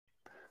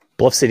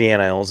Bluff City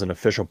NIL is an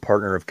official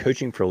partner of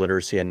Coaching for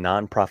Literacy, a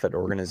nonprofit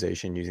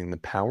organization using the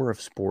power of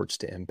sports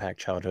to impact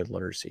childhood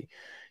literacy.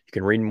 You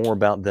can read more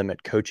about them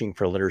at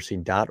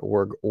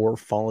coachingforliteracy.org or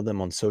follow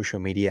them on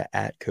social media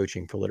at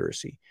Coaching for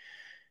Literacy.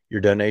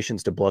 Your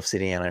donations to Bluff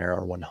City NIL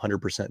are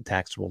 100%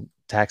 tax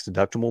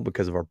deductible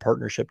because of our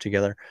partnership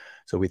together.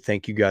 So we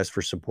thank you guys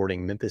for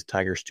supporting Memphis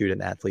Tigers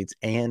student athletes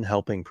and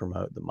helping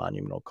promote the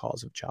monumental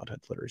cause of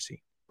childhood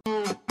literacy.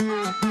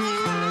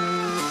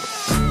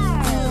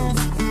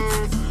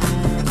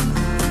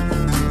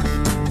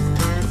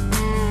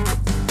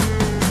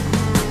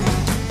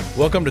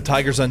 Welcome to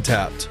Tigers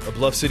Untapped, a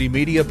Bluff City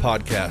media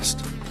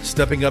podcast.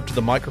 Stepping up to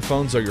the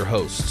microphones are your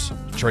hosts,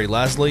 Trey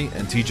Lasley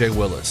and TJ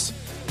Willis.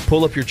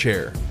 Pull up your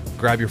chair,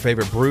 grab your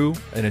favorite brew,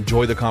 and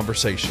enjoy the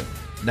conversation.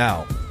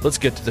 Now, let's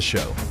get to the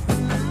show.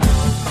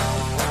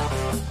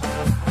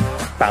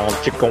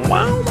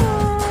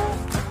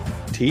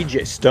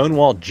 TJ,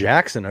 Stonewall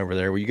Jackson over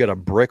there, where you got a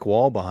brick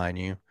wall behind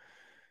you.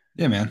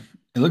 Yeah, man.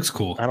 It looks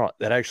cool.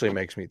 That actually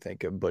makes me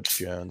think of Butch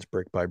Jones,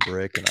 Brick by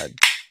Brick, and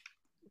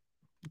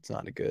it's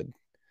not a good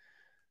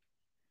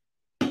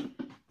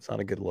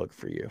look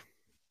for you.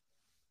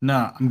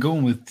 Nah, I'm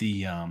going with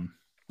the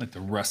like the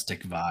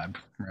rustic vibe,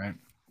 right?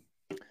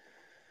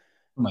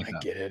 I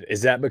get it.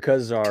 Is that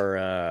because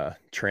our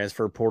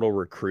transfer portal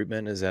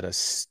recruitment is at a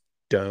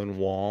stone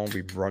wall?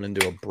 We've run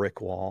into a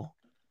brick wall.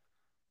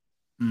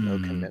 No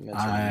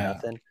commitments or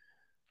nothing.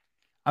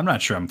 I'm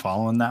not sure I'm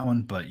following that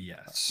one, but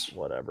yes.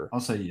 Whatever. I'll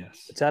say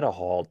yes. It's at a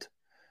halt.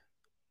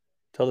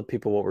 Tell the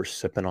people what we're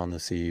sipping on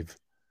this eve.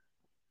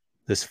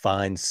 This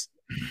fine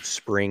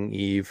spring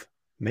eve.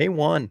 May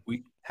 1.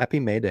 Happy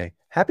May Day.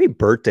 Happy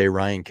birthday,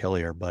 Ryan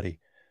Kelly, our buddy.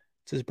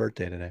 It's his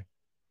birthday today.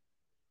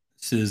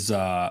 This is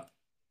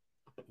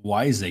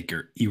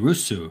Wiseacre.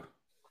 Irusu.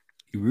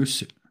 Yeah.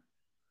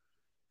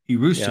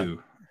 It's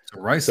a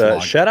rice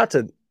log. Shout out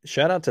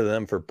to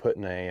them for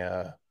putting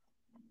a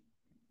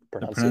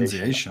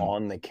pronunciation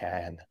on the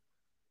can.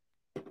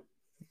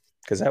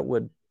 Because that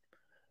would,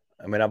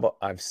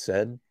 I've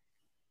said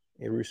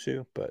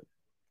Irusu, but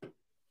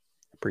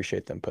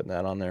appreciate them putting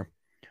that on there.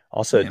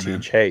 Also,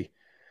 Teach, hey,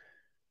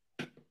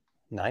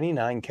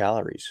 99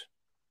 calories.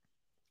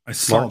 I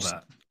saw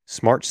that.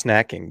 Smart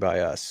snacking by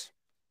us.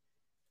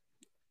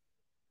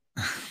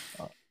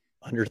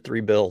 Under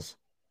 $3.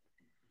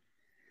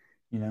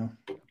 You know,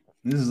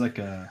 this is like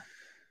a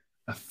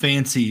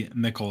fancy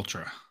Mick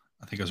Ultra,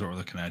 I think is what we're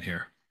looking at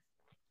here.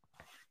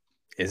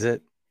 Is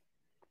it?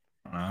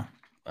 I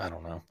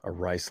don't know. A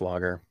rice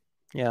lager.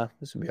 Yeah,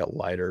 this would be a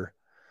lighter.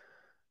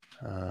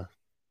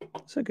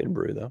 It's a good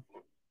brew, though.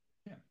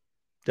 Yeah.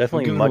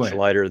 Definitely much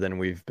lighter than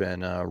we've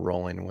been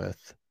rolling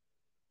with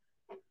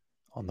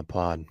on the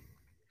pod,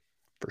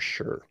 for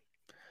sure.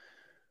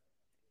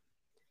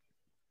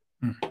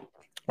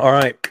 All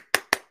right.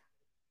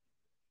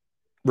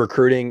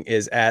 Recruiting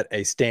is at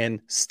a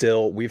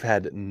standstill. We've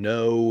had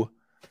no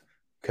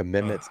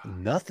commitments,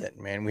 nothing,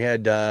 man. We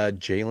had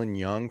Jalen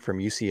Young from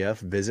UCF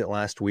visit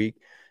last week.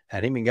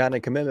 Hadn't even gotten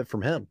a commitment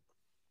from him.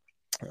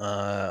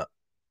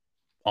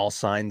 All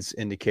signs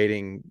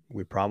indicating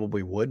we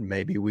probably would.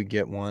 Maybe we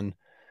get one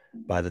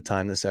by the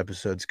time this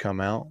episode's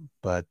come out,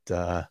 but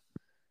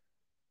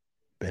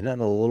been at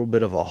a little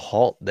bit of a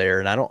halt there.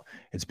 And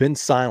it's been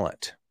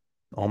silent,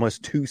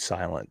 almost too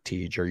silent.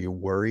 Tej, are you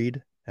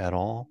worried at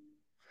all?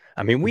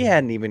 I mean, we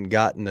hadn't even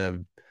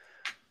gotten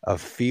a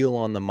feel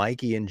on the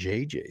Mikey and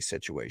JJ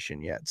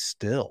situation yet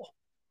still.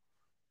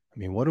 I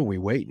mean, what are we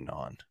waiting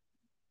on?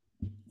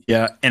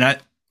 Yeah, and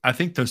I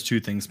think those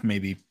two things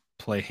maybe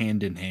play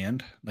hand in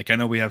hand. Like, I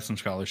know we have some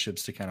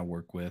scholarships to kind of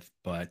work with,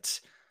 but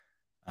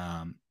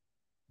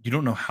you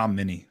don't know how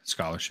many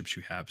scholarships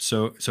you have.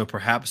 So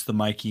perhaps the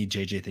Mikey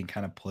JJ thing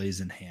kind of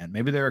plays in hand.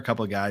 Maybe there are a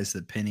couple of guys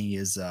that Penny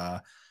is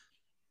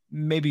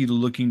maybe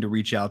looking to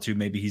reach out to.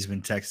 Maybe he's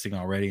been texting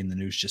already and the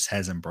news just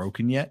hasn't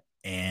broken yet.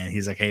 And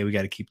he's like, hey, we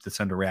got to keep this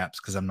under wraps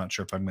because I'm not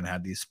sure if I'm going to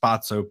have these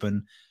spots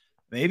open.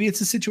 Maybe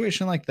it's a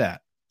situation like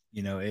that.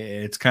 You know,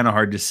 it's kind of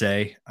hard to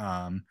say.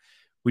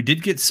 We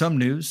did get some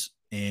news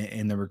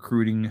in the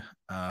recruiting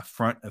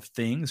front of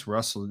things.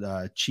 Russell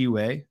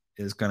Chiwe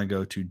is going to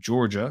go to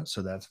Georgia.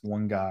 So that's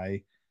one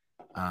guy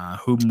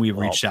whom we've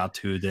reached out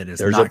to that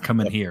is not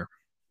coming here.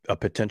 A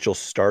potential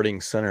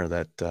starting center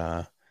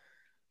that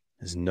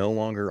is no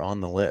longer on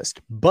the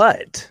list.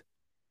 But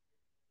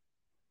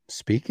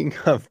speaking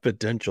of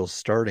potential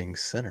starting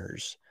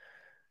centers,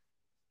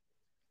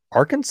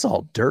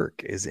 Arkansas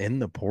Dirk is in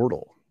the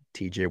portal,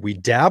 TJ. We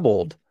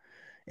dabbled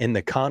in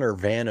the Connor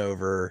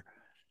Vanover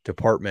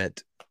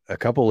department a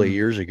couple of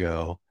years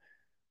ago.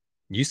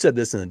 You said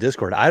this in the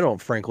Discord. I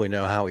don't frankly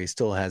know how he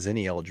still has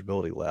any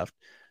eligibility left,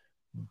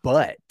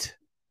 but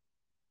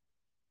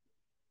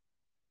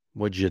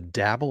would you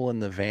dabble in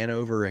the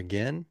Vanover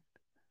again?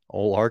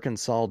 Old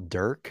Arkansas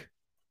Dirk?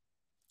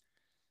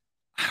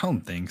 I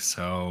don't think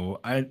so.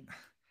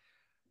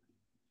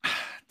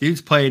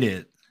 Dude's played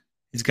it.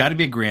 He's got to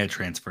be a grad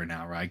transfer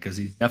now, right? Because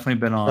he's definitely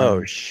been on.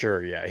 Oh,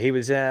 sure. Yeah. He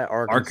was at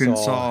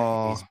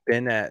Arkansas. He's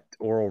been at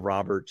Oral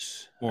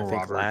Roberts.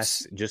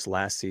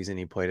 Last season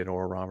he played at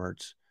Oral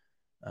Roberts.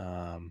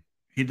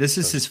 This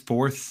is so- his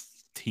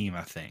fourth team,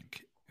 I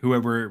think.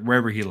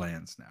 Wherever he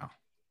lands now.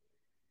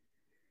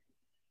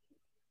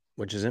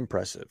 which is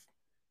impressive.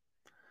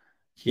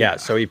 Yeah,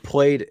 so he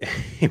played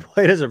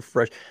as a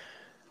fresh.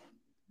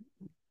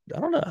 I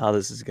don't know how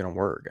this is going to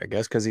work. I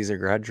guess because he's a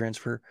grad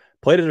transfer.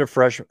 Played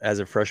as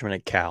a freshman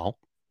at Cal.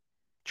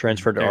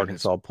 Transferred to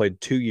Arkansas.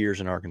 Played 2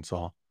 years in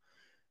Arkansas.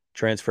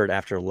 Transferred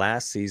after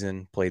last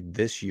season. Played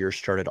this year.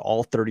 Started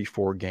all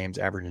 34 games,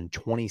 averaging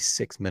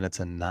 26 minutes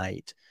a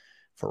night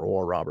for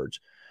Oral Roberts.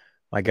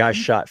 My guy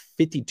shot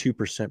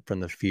 52%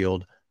 from the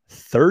field,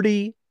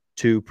 32%,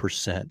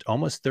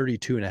 almost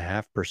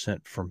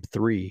 32.5% from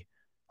three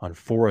on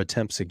 4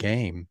 attempts a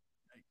game,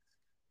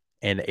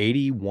 and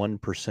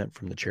 81%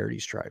 from the charity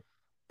stripe.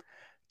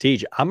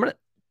 TJ,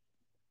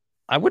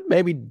 I would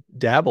maybe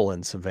dabble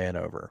in some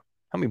Vanover.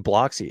 How many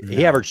blocks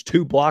he averaged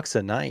 2 blocks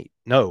a night.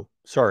 No,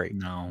 sorry.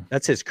 No.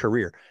 That's his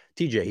career.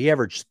 TJ, he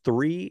averaged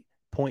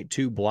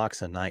 3.2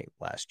 blocks a night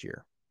last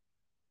year.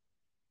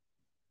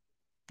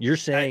 You're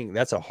saying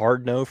that's a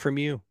hard no from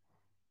you?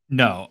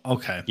 No.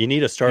 Okay. You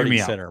need a starting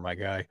center, my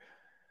guy.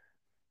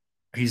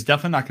 He's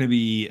definitely not going to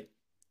be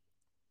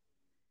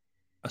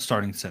a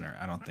starting center,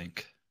 I don't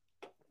think.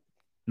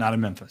 Not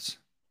in Memphis.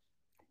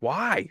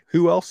 Why?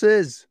 Who else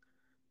is?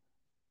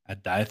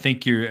 I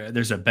think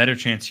there's a better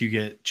chance you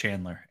get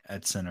Chandler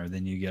at center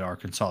than you get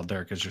Arkansas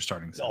Dirk as your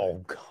starting center.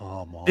 Oh,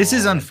 come on. This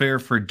is unfair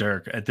for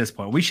Dirk at this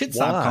point. We should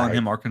stop calling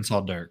him Arkansas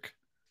Dirk.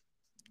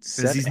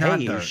 He's not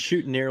Dirk. He's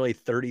shooting nearly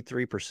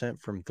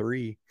 33% from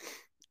three,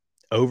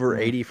 over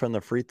 80 from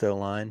the free throw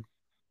line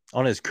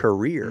on his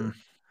career.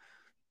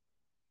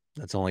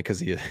 That's only because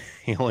he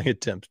only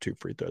attempts 2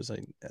 free throws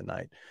a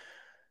night.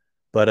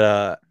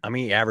 But,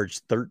 he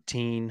averaged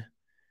 13,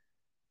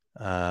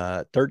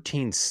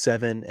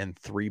 7, and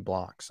 3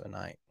 blocks a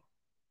night.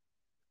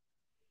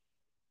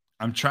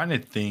 I'm trying to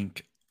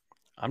think.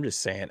 I'm just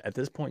saying, at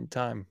this point in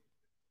time,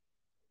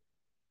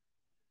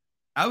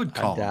 I would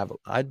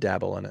I'd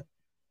dabble in it.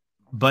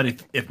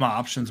 But if my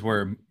options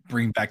were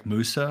bring back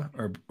Musa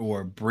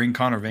or bring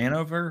Connor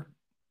Vanover,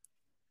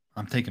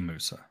 I'm taking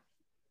Musa.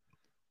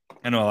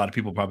 I know a lot of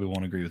people probably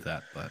won't agree with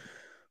that, but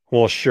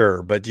well,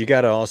 sure, but you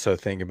got to also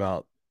think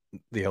about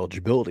the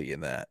eligibility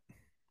in that.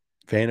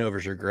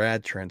 Vanover's your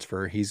grad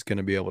transfer; he's going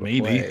to be able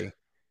to play.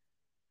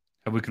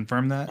 Have we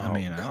confirmed that? Oh, I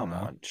mean, come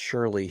on.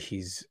 Surely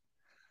he's.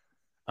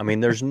 I mean,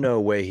 there's no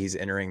way he's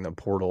entering the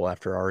portal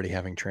after already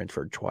having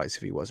transferred twice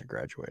if he wasn't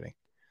graduating.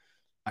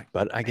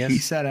 But I guess he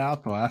sat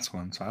out the last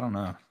one, so I don't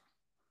know.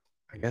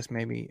 I guess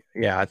maybe,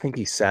 yeah, I think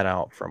he sat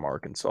out from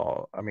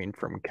Arkansas.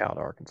 From Cal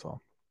to Arkansas.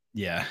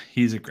 Yeah,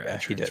 he's a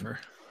grad transfer.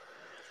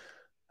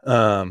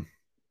 So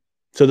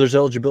there's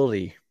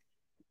eligibility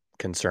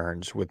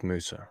concerns with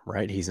Musa,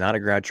 right? He's not a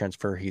grad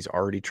transfer. He's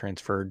already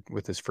transferred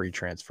with his free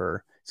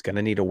transfer. He's going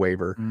to need a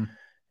waiver.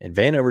 In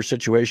Vanover's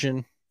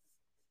situation,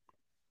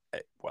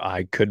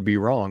 I could be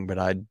wrong, but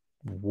I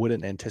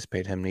wouldn't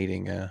anticipate him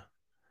needing a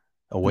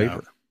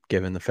waiver,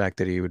 given the fact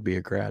that he would be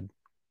a grad.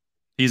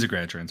 He's a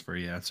grad transfer,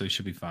 yeah, so he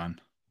should be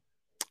fine.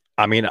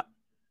 I mean,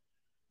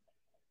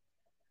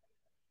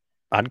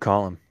 I'd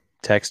call him,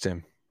 text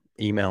him,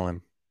 email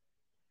him.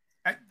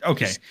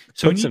 Okay,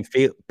 so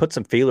put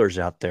some feelers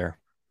out there.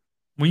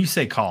 When you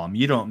say call him,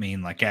 you don't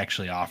mean like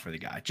actually offer the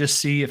guy. Just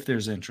see if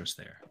there's interest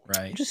there,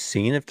 right? I'm just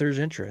seeing if there's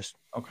interest.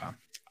 Okay.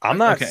 I'm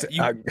not. Okay,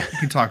 you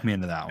can talk me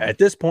into that one. At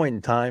this point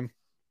in time,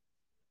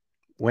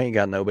 we ain't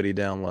got nobody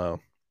down low.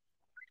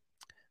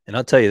 And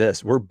I'll tell you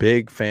this, we're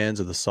big fans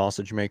of the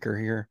sausage maker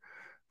here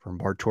from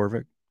Bart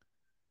Torvik.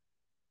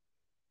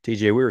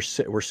 TJ, we're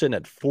sitting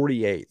at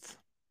 48th,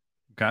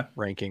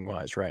 ranking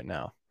wise right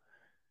now.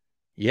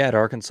 Yeah, at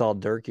Arkansas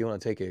Dirk, you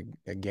want to take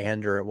a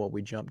gander at what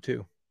we jumped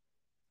to?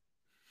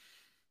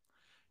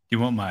 You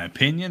want my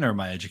opinion or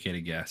my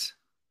educated guess?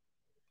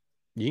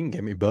 You can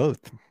give me both.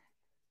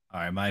 All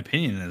right, my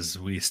opinion is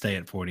we stay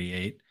at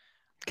 48.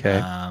 Okay.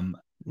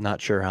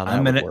 Not sure how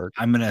that would work.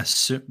 I'm gonna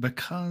assume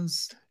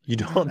because you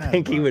don't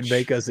think he would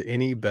make us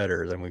any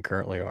better than we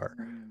currently are.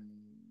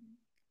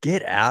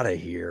 Get out of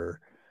here.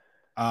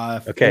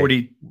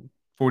 Okay.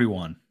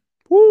 41.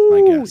 Woo!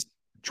 My guess.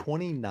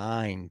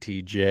 29,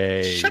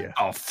 TJ. Shut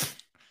off.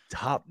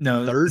 Top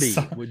 30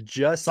 with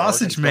just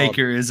Sausage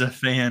Maker is a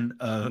fan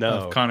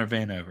of Connor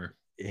Vanover.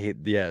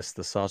 Yes,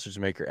 the Sausage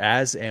Maker,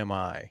 as am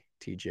I,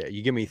 TJ.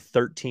 You give me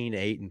 13,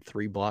 8, and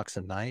 3 blocks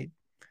a night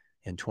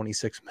in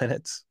 26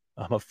 minutes.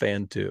 I'm a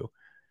fan too.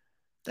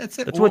 That's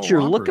it. That's what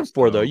you're looking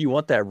for, though. You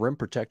want that rim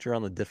protector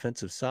on the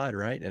defensive side,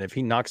 right? And if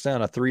he knocks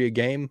down a 3 a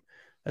game,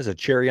 that's a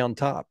cherry on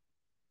top.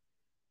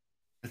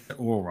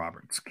 Oral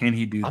Roberts. Can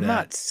he do that? I'm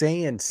not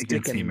saying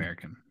stick the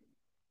American.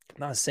 I'm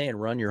not saying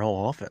run your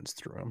whole offense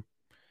through him.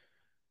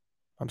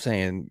 I'm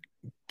saying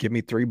give me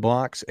 3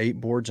 blocks, 8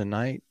 boards a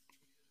night.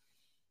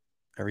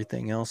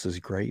 Everything else is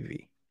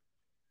gravy.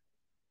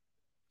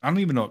 I don't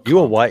even know. You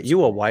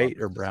a white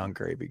or brown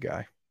gravy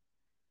guy?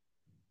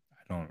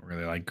 I don't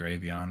really like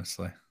gravy,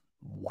 honestly.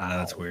 Wow,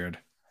 that's weird.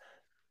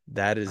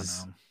 That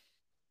is.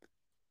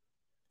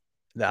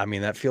 I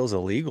mean, that feels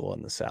illegal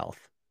in the South.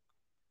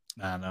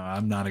 I know.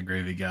 I'm not a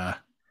gravy guy.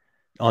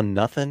 On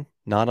nothing?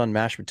 Not on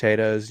mashed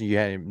potatoes? You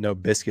had no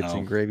biscuits No.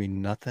 and gravy?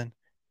 Nothing?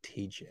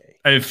 TJ.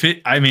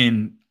 I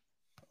mean,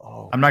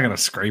 Oh, I'm not gonna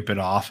scrape it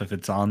off if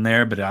it's on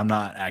there, but I'm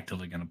not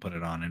actively gonna put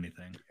it on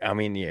anything. I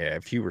mean, yeah,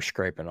 if you were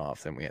scraping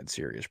off, then we had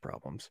serious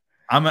problems.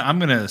 I'm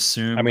gonna I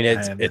assume mean,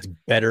 I have it's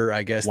better,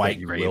 I guess, that white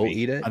you will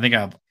gravy. eat it. I think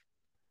I've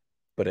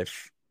But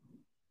if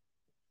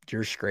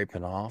you're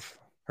scraping off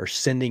or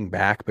sending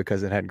back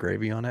because it had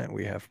gravy on it,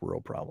 we have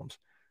real problems.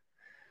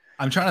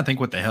 I'm trying to think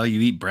what the hell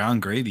you eat brown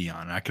gravy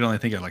on. I could only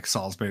think of like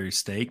Salisbury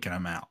steak, and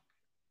I'm out.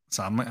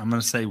 So I'm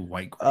gonna say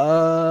white gravy.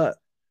 Uh,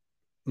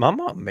 my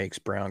mom makes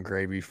brown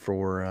gravy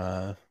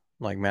for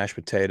like mashed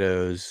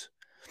potatoes.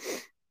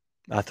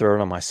 I throw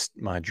it on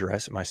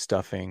my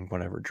stuffing,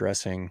 whatever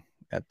dressing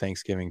at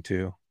Thanksgiving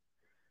too.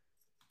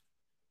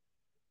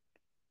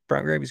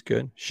 Brown gravy's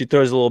good. She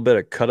throws a little bit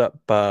of cut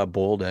up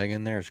boiled egg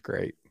in there. It's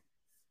great.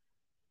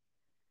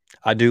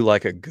 I do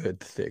like a good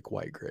thick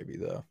white gravy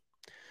though.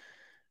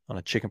 On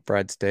a chicken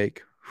fried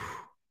steak.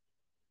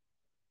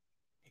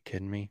 You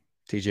kidding me?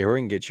 TJ, we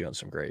can get you on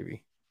some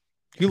gravy.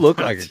 You look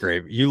like a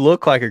gravy. You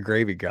look like a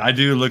gravy guy. I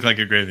do look like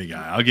a gravy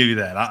guy. I'll give you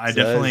that. I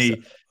definitely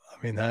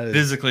I mean, that is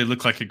physically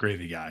look like a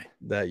gravy guy.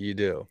 that you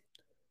do.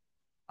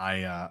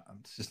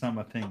 It's just not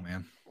my thing,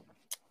 man.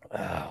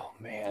 Oh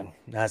man,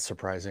 that's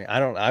surprising.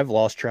 I've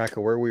lost track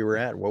of where we were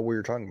at, what we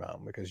were talking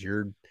about, because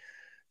your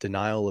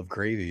denial of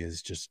gravy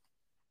has just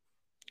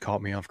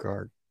caught me off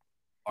guard.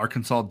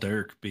 Arkansas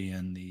Dirk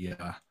being the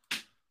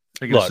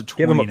Look,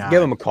 give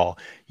him a call.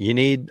 You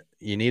need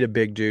a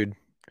big dude.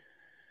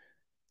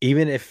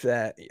 Even if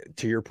that,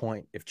 to your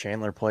point, if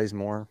Chandler plays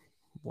more,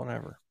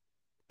 whatever.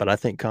 But I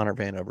think Connor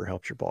Vanover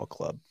helps your ball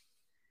club.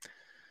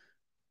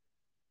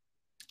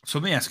 So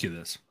let me ask you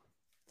this.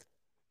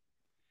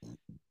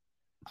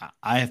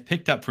 I have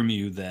picked up from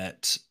you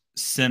that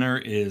center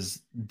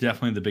is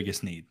definitely the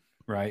biggest need,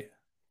 right?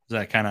 Is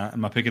that kind of,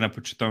 am I picking up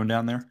what you're throwing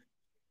down there?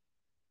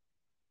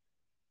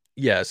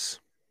 Yes.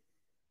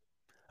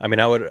 I mean,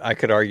 I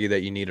could argue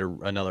that you need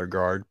another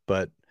guard,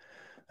 but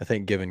I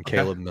think given Okay.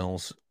 Caleb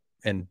Mills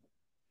and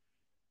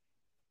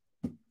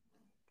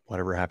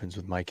whatever happens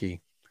with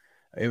Mikey,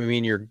 I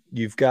mean,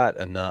 you've got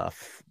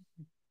enough.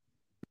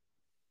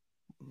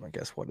 I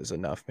guess what does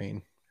enough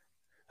mean?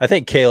 I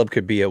think Caleb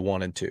could be a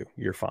 1 and 2.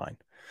 You're fine.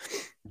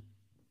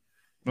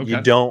 Okay.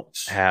 You don't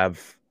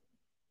have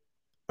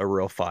a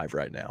real 5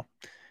 right now,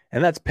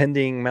 and that's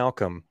pending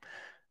Malcolm.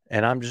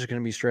 And I'm just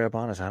going to be straight up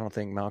honest. I don't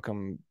think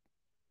Malcolm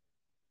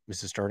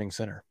is the starting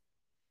center.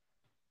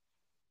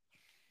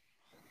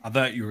 I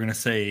thought you were going to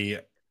say,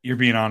 you're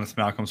being honest,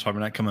 Malcolm's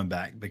probably not coming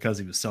back because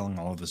he was selling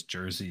all of his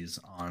jerseys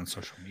on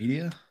social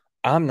media.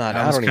 I'm not.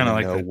 I don't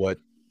even know what.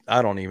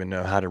 I don't even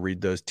know how to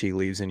read those tea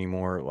leaves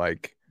anymore.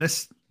 Like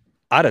this,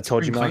 I'd have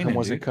told you Malcolm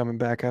wasn't coming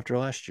back after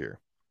last year.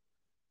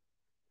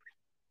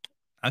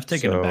 I've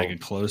taken a bag of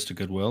clothes to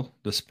Goodwill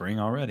this spring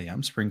already.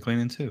 I'm spring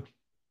cleaning too.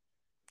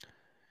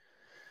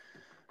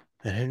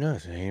 And who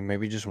knows? He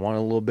maybe just wanted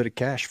a little bit of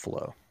cash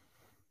flow.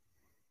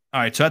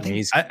 All right, so I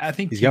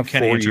think he's got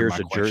 4 years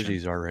of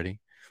jerseys already.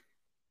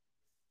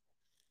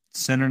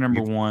 Center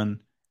number 1,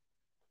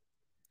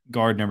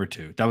 guard number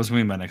 2. That was going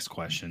to be my next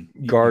question.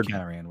 Guard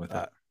kind of ran with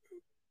it.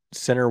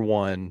 Center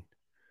 1,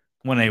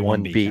 1A,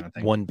 1B, kind of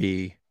thing.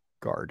 1B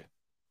guard,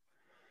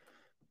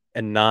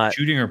 and not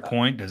shooting or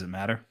point. Does it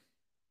matter?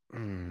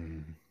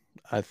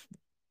 I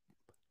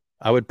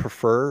would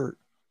prefer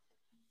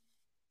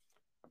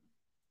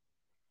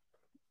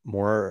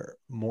more.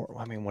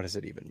 I mean, what does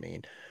it even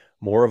mean?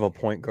 More of a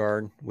point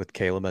guard with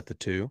Caleb at the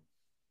 2,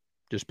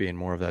 just being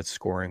more of that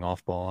scoring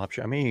off ball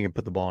option. I mean, you can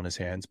put the ball in his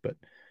hands, but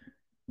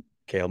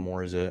Caleb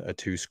more is a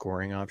 2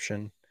 scoring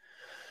option.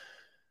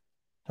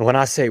 And when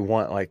I say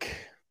one, like,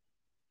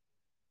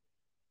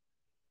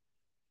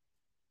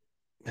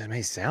 it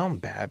may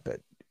sound bad,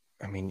 but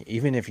I mean,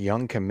 even if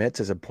Young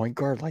commits as a point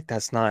guard, like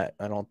that's not,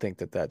 I don't think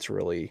that that's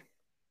really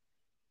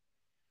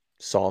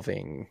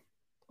solving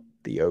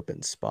the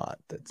open spot.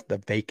 That's the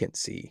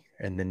vacancy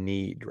and the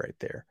need right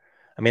there.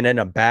 I mean, in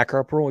a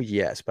backup role,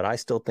 yes, but I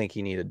still think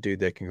you need a dude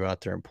that can go out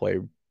there and play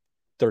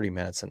 30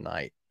 minutes a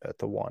night at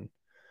the 1.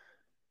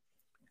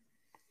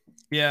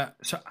 Yeah.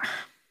 So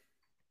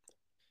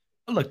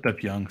I looked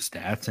up Young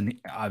stats, and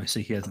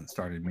obviously he hasn't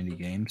started many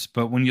games.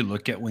 But when you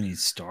look at when he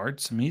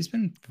starts, I mean, he's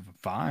been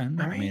fine.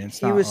 I mean, it's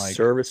he was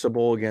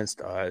serviceable against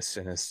us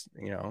and his,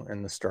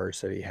 in the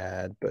starts that he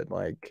had. But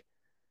like,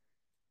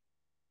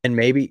 and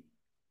maybe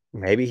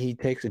he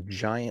takes a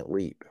giant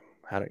leap.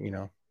 How do you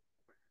know?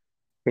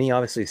 And he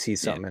obviously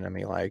sees something in him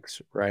he likes,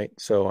 right?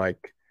 So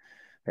like,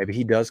 maybe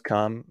he does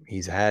come.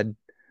 He's had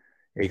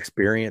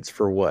experience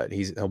for what?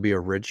 He'll be a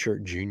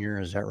redshirt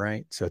junior, is that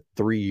right? So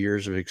 3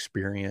 years of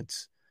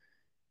experience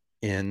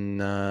in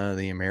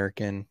the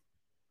American.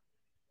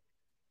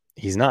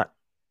 He's not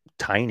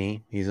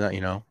tiny. He's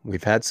not,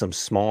 we've had some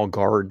small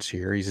guards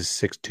here. He's a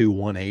 6'2",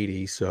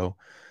 180. So,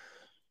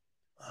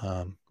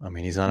 I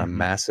mean, he's not a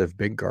massive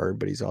big guard,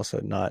 but he's also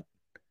not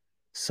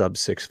sub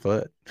 6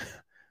 foot.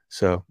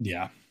 So,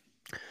 yeah.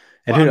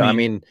 And I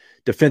mean,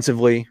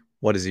 defensively,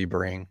 what does he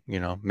bring?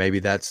 Maybe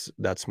that's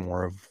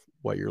more of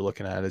what you're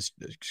looking at is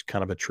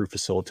kind of a true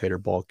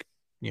facilitator, ball,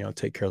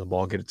 take care of the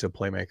ball, get it to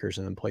playmakers,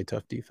 and then play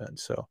tough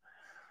defense. So,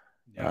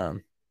 Yeah.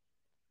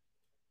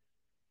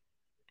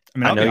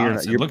 I know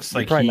honest, you're looks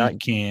like probably he not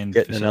can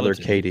getting another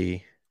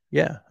facilitate. KD.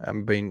 Yeah, I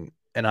mean,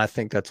 and I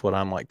think that's what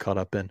I'm like caught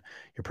up in.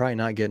 You're probably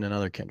not getting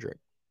another Kendrick,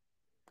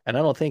 and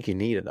I don't think you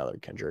need another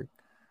Kendrick.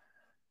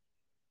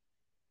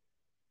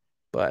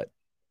 But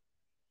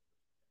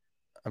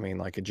I mean,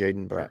 like a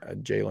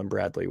Jalen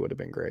Bradley would have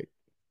been great.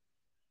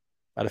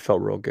 I'd have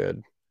felt real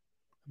good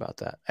about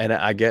that. And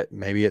I get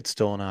maybe it's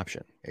still an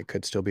option. It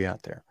could still be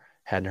out there.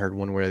 Hadn't heard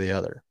one way or the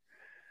other.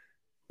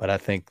 But I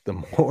think the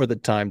more the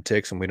time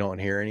ticks and we don't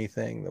hear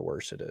anything, the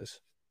worse it is.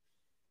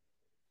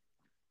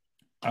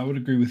 I would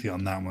agree with you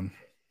on that one.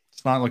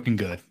 It's not looking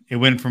good. It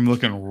went from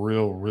looking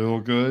real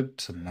good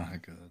to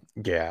not good.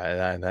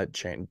 Yeah, that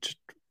changed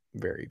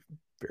very,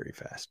 very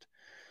fast.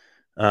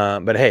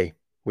 But hey,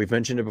 we've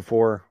mentioned it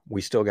before.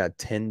 We still got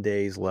 10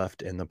 days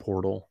left in the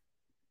portal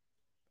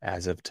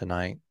as of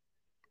tonight.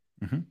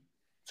 Mm-hmm.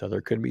 So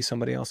there could be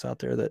somebody else out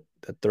there that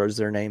throws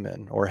their name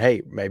in. Or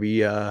hey,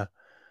 maybe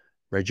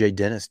Ray J.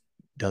 Dennis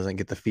doesn't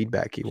get the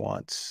feedback he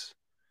wants.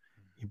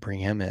 You bring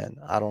him in.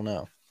 I don't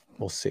know.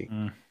 We'll see.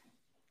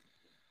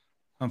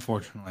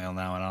 Unfortunately, on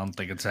that one, I don't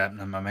think it's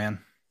happening, my man.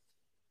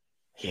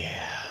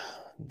 Yeah,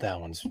 that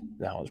one's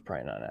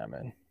probably not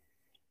happening.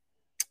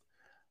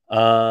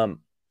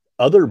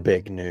 Other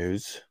big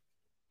news,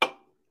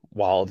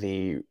 while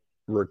the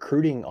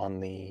recruiting on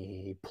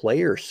the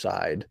player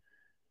side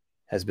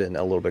has been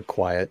a little bit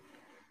quiet,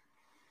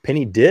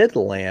 Penny did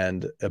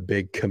land a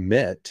big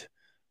commit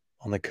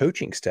on the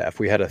coaching staff.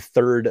 We had a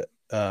third,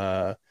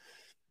 one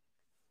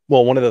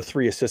of the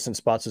 3 assistant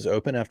spots is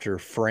open after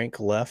Frank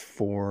left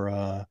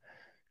for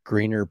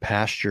greener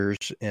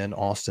pastures in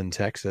Austin,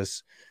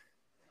 Texas.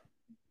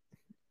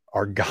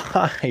 Our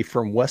guy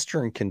from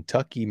Western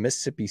Kentucky,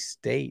 Mississippi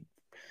State,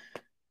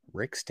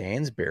 Rick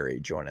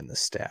Stansberry, joining the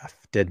staff.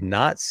 Did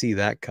not see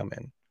that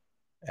coming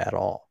at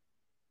all.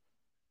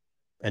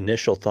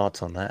 Initial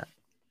thoughts on that?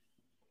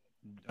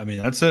 I mean,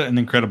 that's an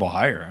incredible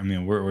hire. I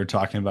mean, we're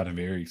talking about a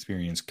very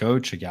experienced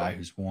coach, a guy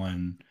who's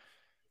won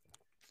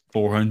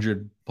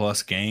 400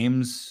 plus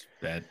games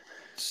at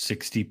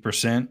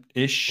 60%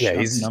 ish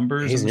of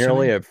numbers. He's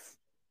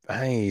I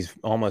think he's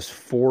almost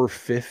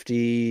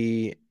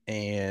 450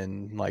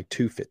 and like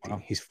 250.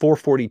 Wow. He's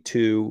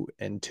 442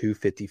 and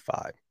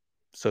 255.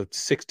 So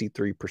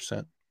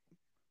 63%.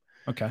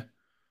 Okay. I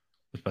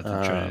was about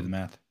to try to do the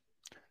math.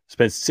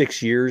 Spent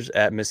 6 years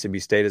at Mississippi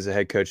State as a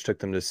head coach, took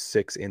them to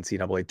 6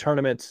 NCAA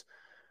tournaments.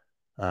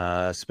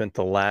 Spent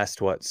the last,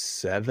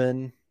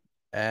 7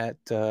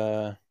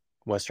 at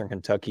Western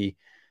Kentucky.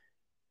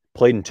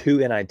 Played in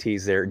 2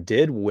 NITs there.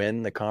 Did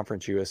win the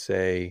Conference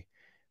USA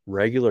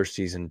regular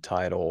season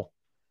title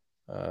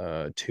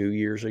 3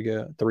 years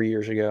ago,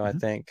 mm-hmm. I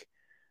think.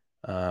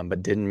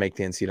 But didn't make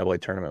the NCAA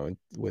tournament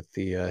with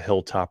the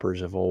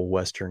Hilltoppers of old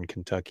Western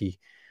Kentucky.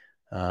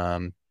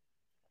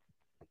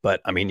 But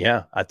I mean,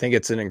 yeah, I think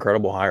it's an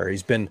incredible hire.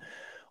 He's been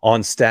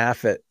on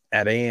staff at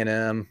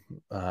A&M.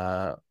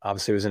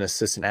 Obviously was an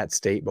assistant at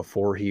State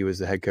before he was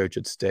the head coach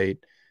at State.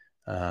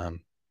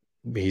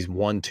 He's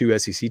won 2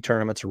 SEC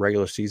tournaments, a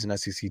regular season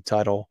SEC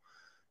title,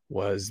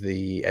 was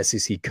the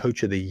SEC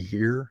Coach of the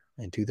Year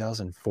in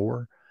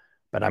 2004.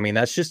 But I mean,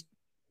 that's just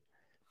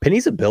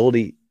Penny's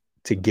ability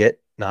to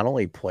get not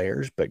only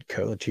players, but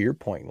to your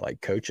point,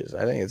 like coaches.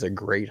 I think it's a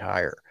great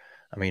hire.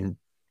 I mean,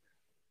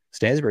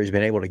 Stansberry's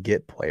been able to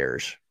get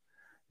players.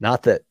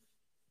 Not that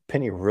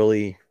Penny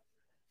really,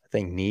 I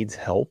think, needs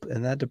help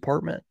in that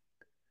department.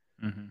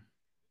 Mm-hmm.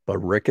 But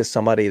Rick is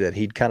somebody that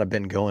he'd kind of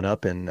been going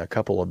up in a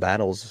couple of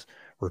battles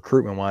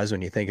recruitment-wise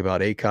when you think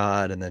about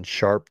ACOD and then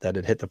Sharp that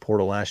had hit the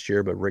portal last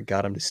year, but Rick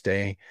got him to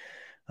stay.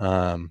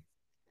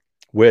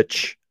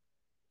 Which,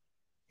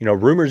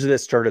 rumors of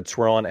this started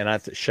swirling,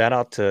 and shout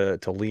out to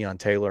Leon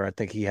Taylor. I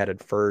think he had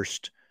it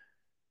first.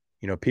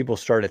 People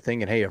started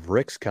thinking, hey, if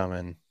Rick's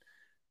coming,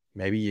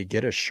 maybe you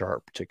get a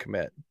Sharp to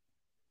commit.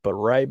 But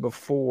right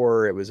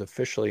before it was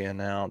officially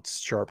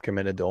announced, Sharp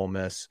committed to Ole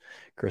Miss,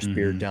 Chris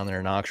Beard down there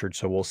in Oxford.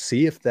 So we'll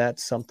see if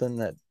that's something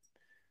that,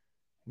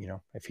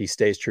 if he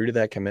stays true to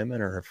that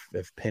commitment, or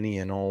if Penny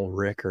and old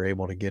Rick are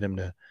able to get him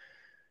to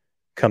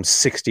come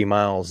 60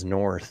 miles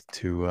north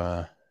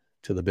to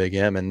the Big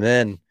M. And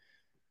then,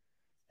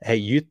 hey,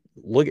 you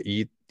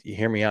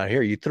hear me out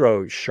here. You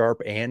throw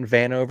Sharp and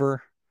Vanover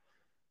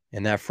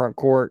in that front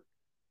court.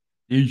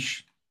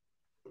 Eesh.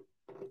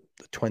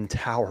 The Twin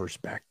Towers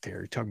back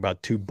there. You talk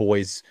about 2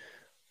 boys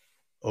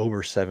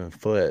over 7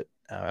 foot.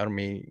 I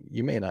mean,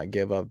 you may not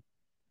give up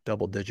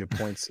double-digit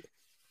points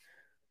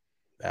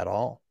at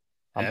all.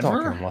 I'm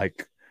talking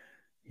like,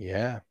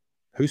 yeah.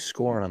 Who's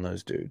scoring on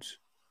those dudes?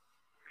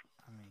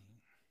 I mean,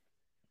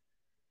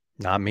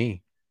 not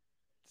me.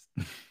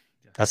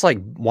 That's like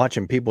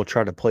watching people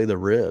try to play the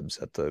ribs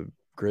at the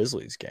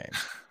Grizzlies game.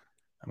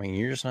 I mean,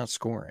 you're just not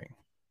scoring.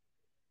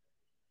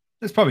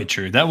 That's probably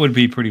true. That would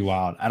be pretty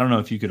wild. I don't know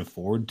if you could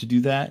afford to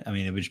do that. I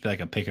mean, it would just be like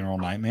a pick and roll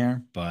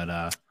nightmare,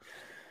 but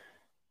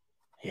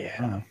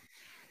yeah.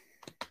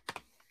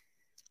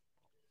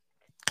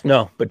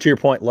 No, but to your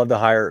point, love the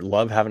hire.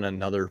 Love having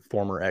another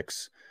former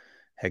ex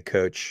head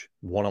coach.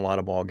 Won a lot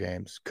of ball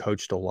games.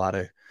 Coached a lot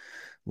of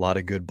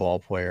good ball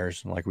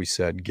players. And like we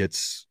said,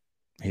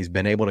 he's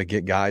been able to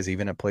get guys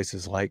even at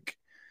places like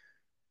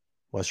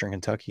Western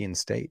Kentucky and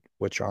State,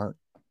 which aren't.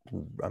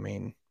 I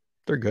mean,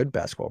 they're good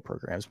basketball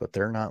programs, but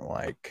they're not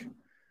like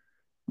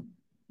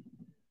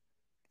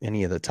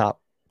any of the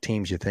top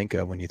teams you think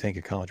of when you think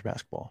of college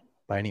basketball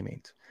by any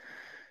means.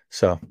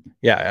 So,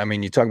 yeah, I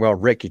mean, you talk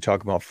about Rick, you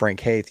talk about Frank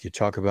Haith, you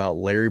talk about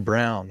Larry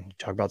Brown, you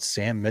talk about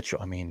Sam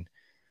Mitchell. I mean,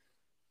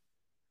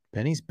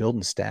 Benny's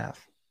building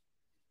staff.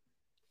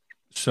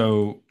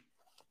 So,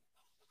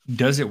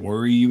 does it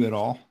worry you at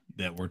all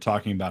that we're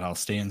talking about how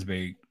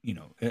Stansbury,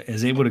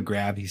 is able to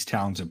grab these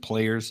talented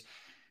players,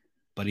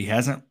 but he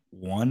hasn't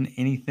won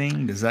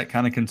anything? Does that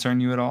kind of concern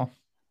you at all?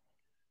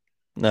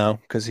 No,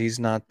 because he's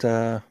not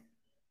the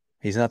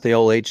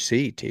old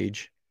HC,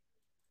 Tej.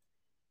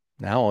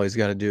 Now all he's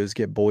got to do is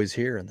get boys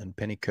here, and then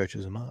Penny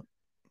coaches them up.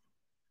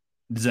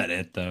 Is that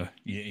it, though?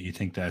 You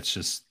think that's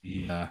just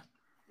where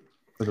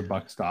the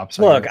buck stops?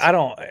 Look,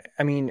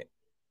 I mean,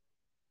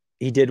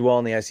 he did well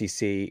in the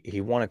SEC. He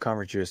won a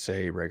Conference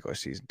USA regular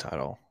season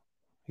title.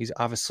 He's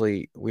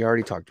obviously, we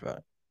already talked about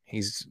it.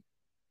 He's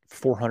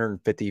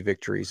 450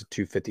 victories,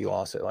 250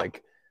 losses.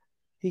 Like,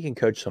 he can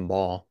coach some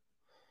ball.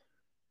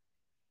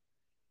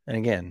 And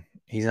again,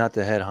 he's not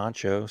the head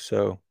honcho,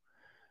 so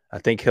I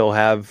think he'll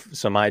have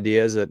some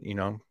ideas that,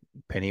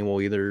 Penny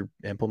will either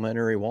implement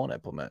or he won't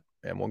implement,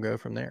 and we'll go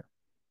from there.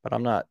 But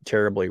I'm not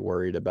terribly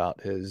worried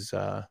about his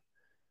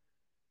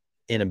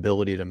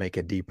inability to make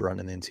a deep run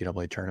in the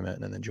NCAA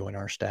tournament and then join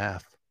our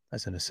staff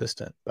as an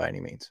assistant by any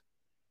means.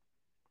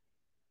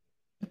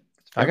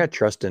 I got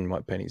trust in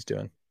what Penny's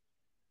doing.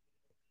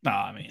 No,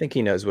 I think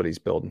he knows what he's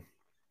building.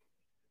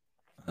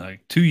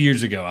 Like 2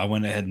 years ago, I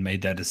went ahead and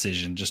made that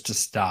decision just to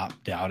stop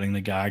doubting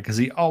the guy because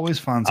he always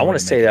finds. I want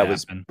to say that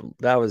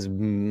was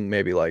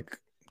maybe like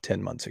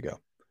 10 months ago.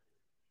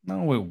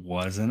 No, it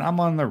wasn't. I'm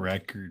on the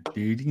record,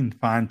 dude. You can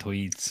find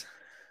tweets.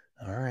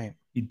 All right,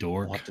 you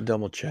dork. We'll have to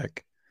double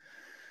check.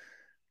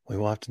 We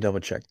will have to double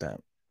check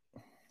that.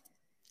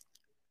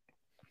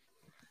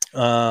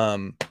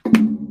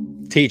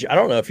 Teach. I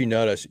don't know if you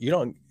notice. You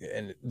don't,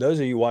 and those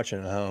of you watching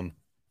at home,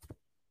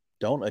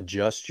 don't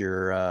adjust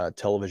your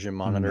television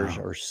monitors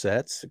or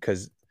sets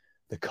because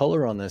the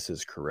color on this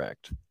is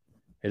correct.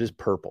 It is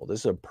purple.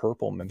 This is a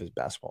purple Memphis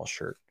basketball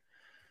shirt.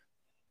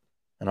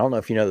 And I don't know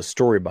if you know the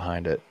story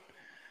behind it,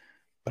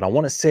 but I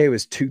want to say it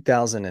was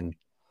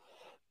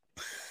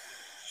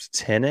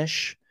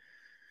 2010-ish.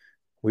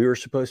 We were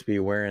supposed to be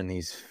wearing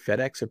these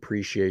FedEx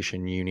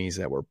Appreciation unis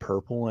that were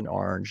purple and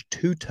orange,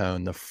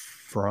 two-tone. The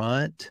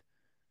front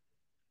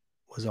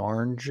was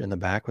orange and the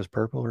back was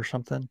purple or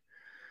something.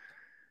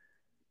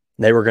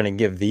 They were going to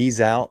give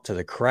these out to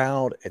the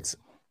crowd. It's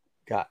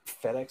got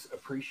FedEx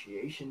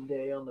Appreciation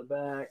Day on the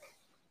back.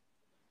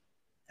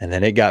 And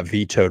then it got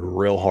vetoed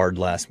real hard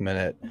last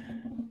minute.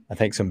 I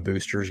think some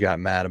boosters got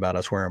mad about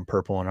us wearing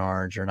purple and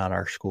orange. They're not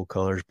our school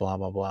colors, blah,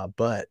 blah, blah.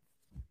 But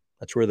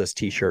that's where this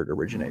T-shirt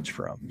originates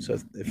from. So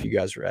if you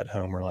guys are at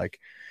home or like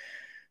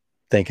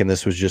thinking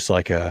this was just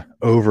like a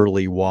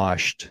overly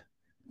washed,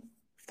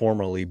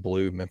 formerly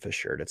blue Memphis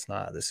shirt, it's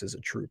not. This is a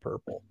true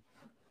purple.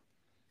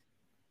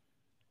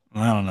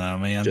 I don't know,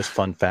 man. Just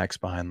fun facts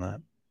behind that.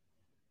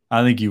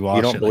 I think you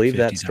watched it. You don't believe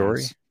that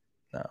story?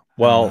 No.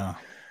 Well,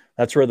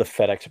 that's where the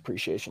FedEx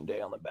Appreciation Day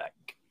on the back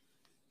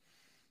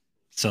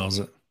sells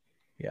it.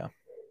 Yeah.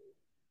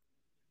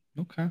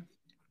 Okay.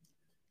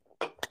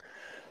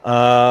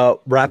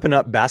 Wrapping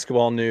up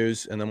basketball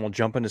news, and then we'll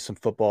jump into some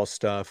football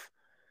stuff.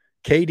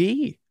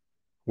 KD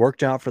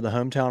worked out for the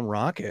hometown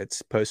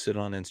Rockets, posted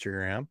on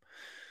Instagram.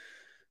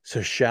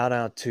 So shout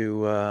out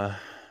to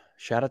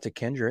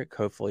Kendrick.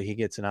 Hopefully he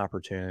gets an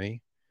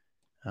opportunity.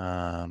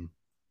 I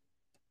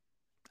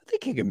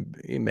think he can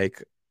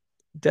make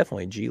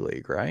definitely G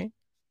League, right?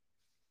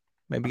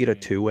 Maybe get a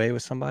two-way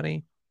with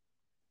somebody.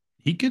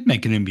 He could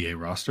make an NBA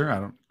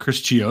roster.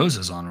 Chris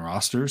Chiozza's on a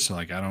roster, so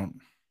I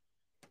don't.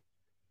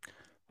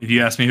 If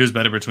you ask me who's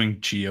better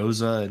between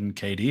Chiozza and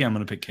KD, I'm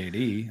going to pick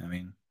KD. I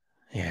mean,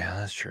 yeah,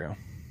 that's true.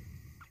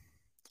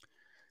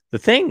 The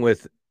thing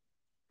with,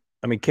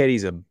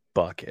 KD's a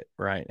bucket,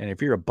 right? And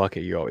if you're a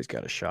bucket, you always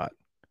got a shot.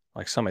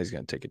 Like somebody's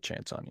going to take a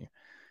chance on you.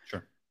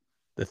 Sure.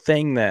 The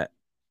thing that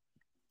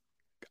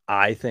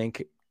I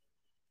think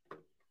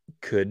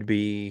could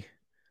be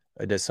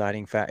a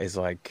deciding fact is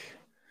like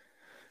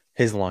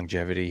his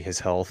longevity,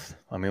 his health.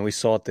 We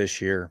saw it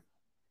this year.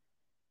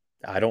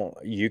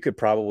 You could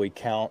probably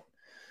count.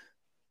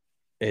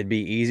 It'd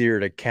be easier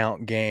to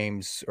count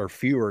games or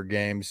fewer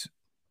games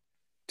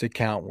to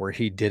count where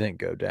he didn't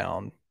go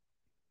down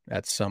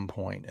at some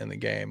point in the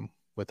game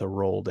with a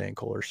rolled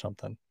ankle or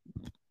something.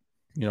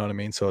 You know what I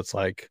mean? So it's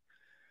like,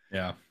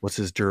 yeah, what's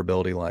his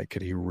durability like?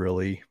 Could he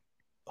really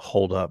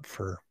hold up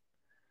for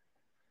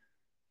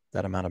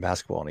that amount of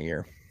basketball in a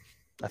year?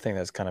 I think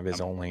that's kind of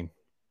his only.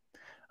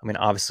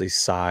 Obviously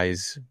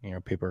size,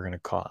 people are going to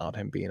call out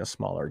him being a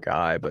smaller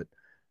guy, but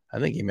I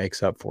think he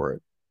makes up for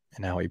it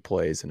and how he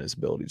plays and his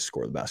ability to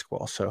score the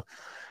basketball. So,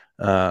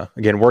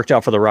 again, worked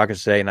out for the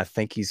Rockets today, and I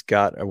think he's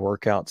got a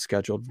workout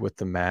scheduled with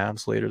the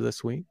Mavs later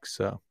this week.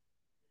 So,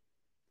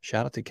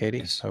 shout out to Katie.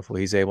 Yes.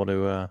 Hopefully, he's able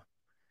to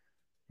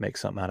make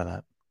something out of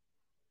that.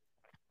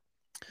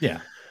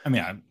 Yeah, I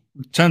mean,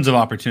 tons of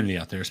opportunity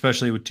out there,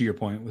 especially to your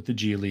point with the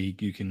G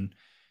League. You can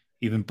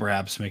even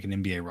perhaps make an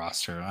NBA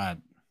roster.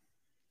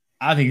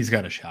 I think he's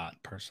got a shot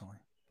personally.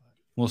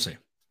 We'll see.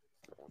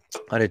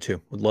 I do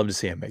too. Would love to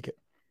see him make it.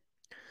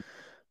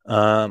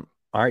 All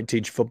right,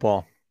 teach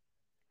football.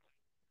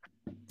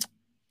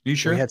 You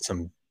sure? We had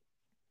some.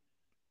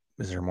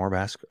 Is there more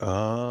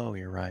basketball? Oh,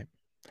 you're right.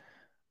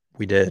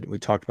 We did. We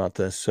talked about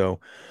this. So,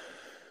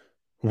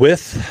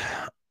 with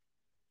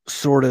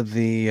sort of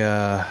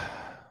the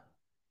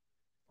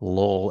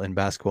lull in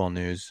basketball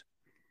news,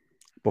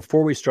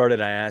 before we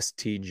started, I asked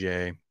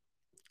TJ a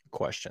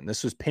question.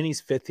 This was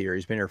Penny's 5th year.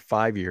 He's been here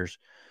 5 years.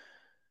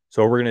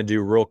 So, what we're going to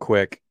do real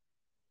quick,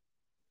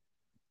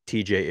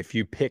 TJ, if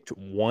you picked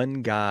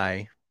one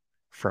guy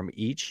from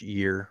each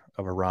year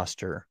of a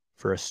roster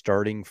for a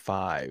starting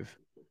 5,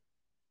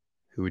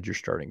 who would your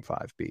starting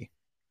 5 be?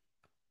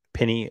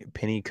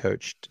 Penny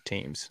coached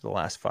teams the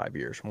last 5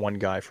 years. One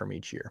guy from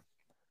each year.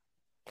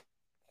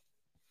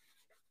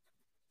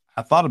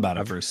 I thought about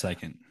it for a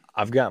second.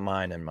 I've got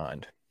mine in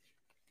mind.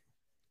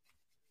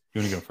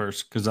 You want to go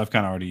first? Because I've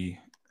kind of already.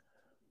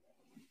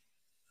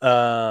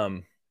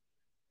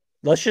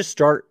 Let's just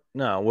start.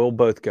 No, we'll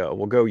both go.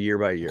 We'll go year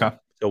by year. Okay.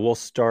 So we'll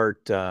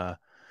start.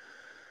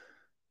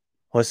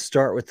 Let's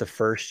start with the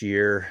first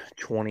year,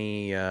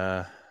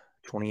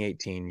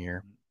 2018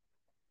 year.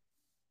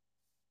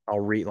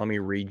 Let me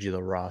read you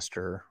the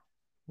roster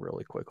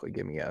really quickly.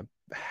 Give me a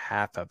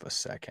half of a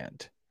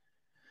second.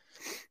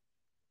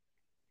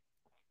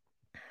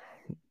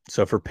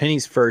 So for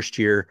Penny's first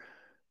year,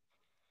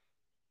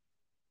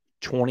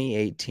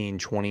 2018,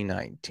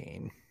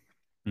 2019,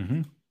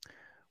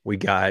 we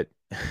got,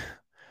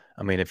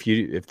 I mean, if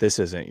this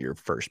isn't your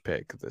first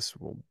pick, this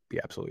will be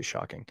absolutely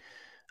shocking.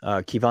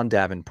 Kevon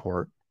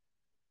Davenport,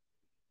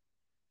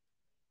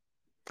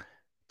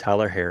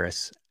 Tyler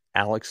Harris,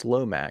 Alex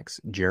Lomax,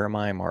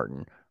 Jeremiah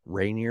Martin,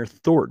 Rainier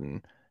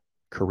Thornton,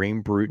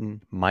 Kareem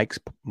Bruton, Mike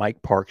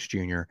Parks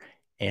Jr.,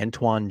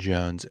 Antoine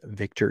Jones,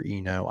 Victor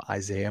Eno,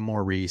 Isaiah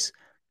Maurice,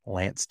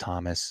 Lance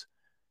Thomas,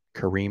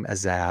 Kareem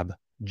Azab,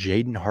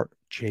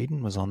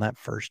 Jaden was on that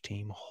first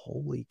team.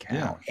 Holy cow.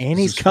 Yeah, and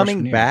he's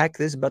coming back.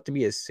 This is about to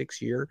be his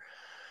 6th year.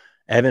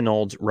 Evan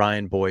Olds,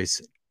 Ryan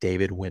Boyce,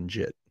 David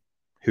Winget.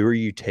 Who are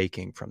you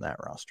taking from that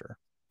roster?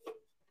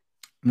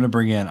 I'm going to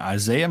bring in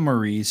Isaiah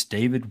Maurice,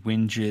 David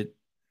Winget,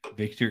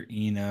 Victor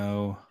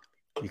Eno.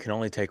 You can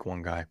only take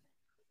one guy.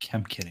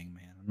 I'm kidding,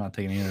 man. I'm not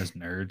taking any of those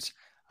nerds.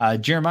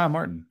 Jeremiah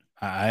Martin.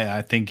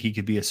 I think he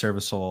could be a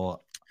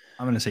serviceable,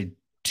 I'm going to say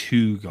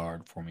 2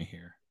 guard for me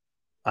here.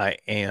 I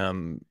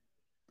am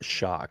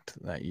shocked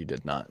that you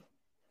did not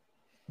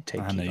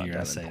take Kevon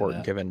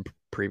Davenport given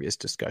previous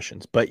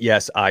discussions. But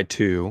yes, I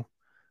too,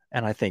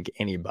 and I think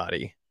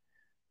anybody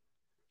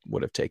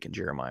would have taken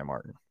Jeremiah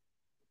Martin.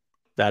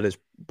 That is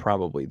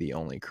probably the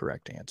only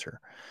correct answer.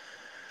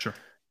 Sure.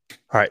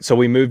 All right, so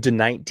we moved to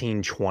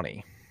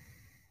 1920.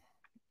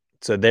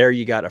 So there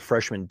you got a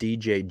freshman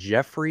DJ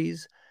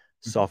Jeffries,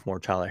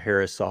 sophomore Tyler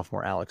Harris,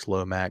 sophomore Alex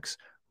Lomax,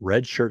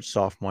 redshirt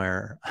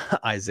sophomore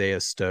Isaiah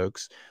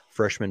Stokes,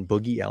 freshman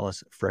Boogie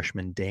Ellis,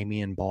 freshman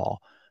Damian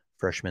Ball,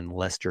 freshman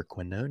Lester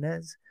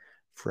Quinones,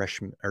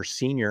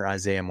 senior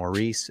Isaiah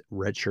Maurice,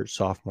 redshirt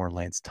sophomore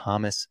Lance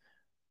Thomas,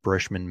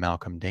 freshman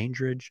Malcolm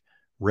Dandridge,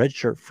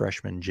 redshirt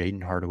freshman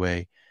Jaden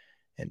Hardaway,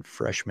 and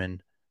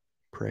freshman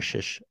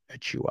Precious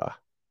Achua.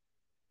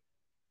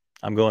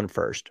 I'm going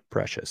first,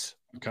 Precious.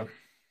 Okay.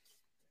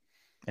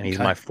 And he's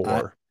my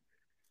 4.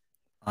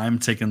 I'm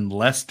taking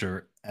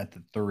Lester at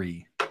the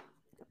 3.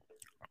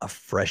 A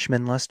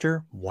freshman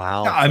Lester?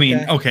 Wow. I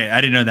mean, okay,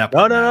 I didn't know that.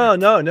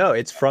 No.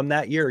 It's from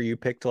that year you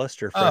picked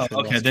Lester. Oh, okay.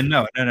 Lester. Then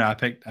no. I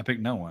picked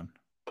no one.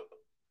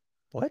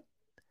 What?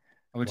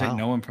 I would take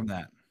no one from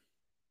that.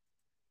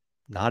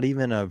 Not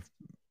even a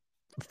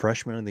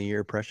freshman of the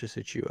year, Precious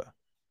Achua.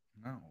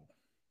 No.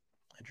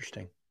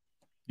 Interesting.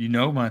 You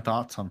know my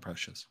thoughts on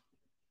Precious.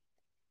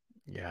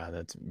 Yeah,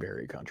 that's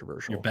very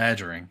controversial. You're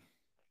badgering.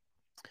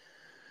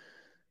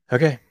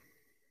 Okay.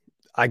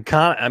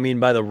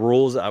 by the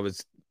rules, I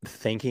was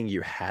thinking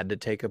you had to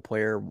take a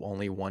player,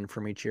 only one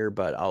from each year,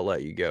 but I'll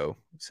let you go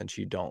since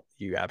you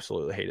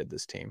absolutely hated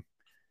this team.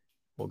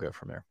 We'll go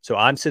from there. So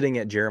I'm sitting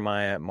at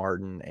Jeremiah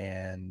Martin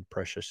and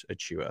Precious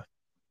Achua.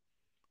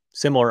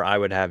 Similar, I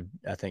would have,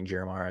 I think,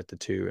 Jeremiah at the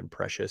 2 and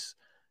Precious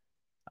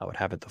I would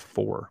have at the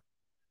 4.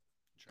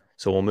 Sure.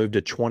 So we'll move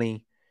to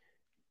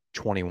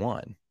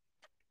 2021.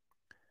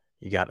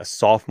 You got a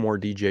sophomore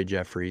DJ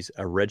Jeffries,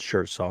 a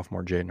redshirt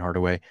sophomore Jaden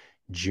Hardaway,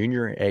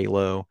 junior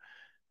Alo,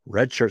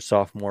 redshirt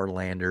sophomore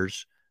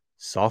Landers,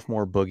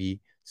 sophomore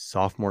Boogie,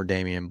 sophomore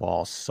Damian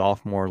Ball,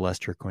 sophomore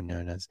Lester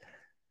Quinones,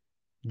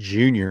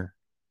 junior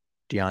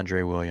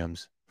DeAndre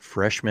Williams,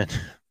 freshman,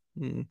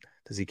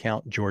 does he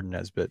count? Jordan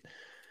Nesbitt,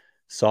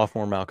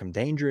 sophomore Malcolm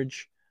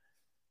Dandridge,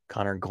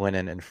 Connor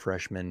Glennon, and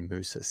freshman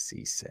Musa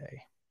Cisse.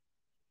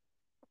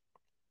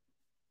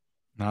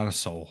 Not a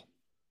soul.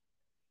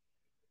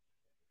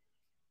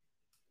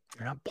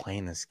 You're not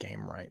playing this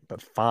game right, but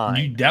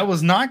fine. That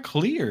was not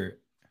clear.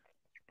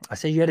 I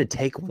said you had to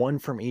take one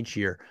from each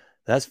year.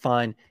 That's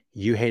fine.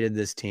 You hated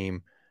this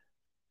team.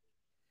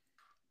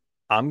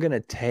 I'm going to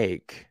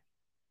take,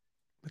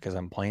 because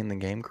I'm playing the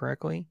game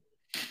correctly,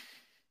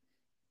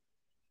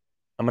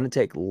 I'm going to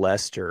take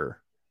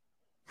Lester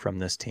from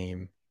this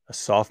team, a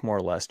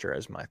sophomore Lester,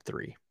 as my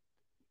 3.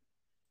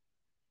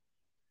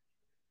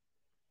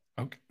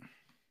 Okay.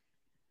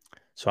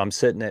 So I'm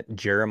sitting at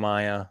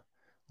Jeremiah,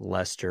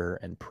 Lester,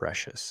 and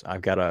Precious.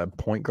 I've got a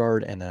point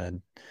guard and a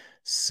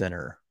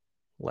center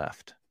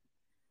left.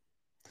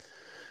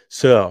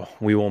 So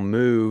we will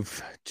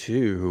move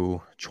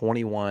to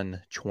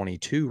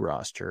 21-22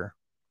 roster.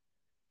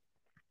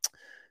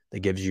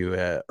 That gives you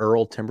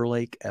Earl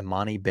Timberlake,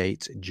 Imani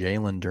Bates,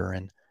 Jalen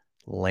Duran,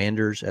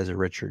 Landers as a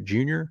Richard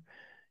Jr.,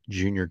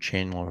 Junior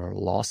Chandler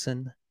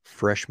Lawson,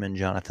 freshman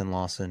Jonathan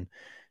Lawson,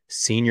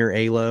 senior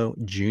Alo,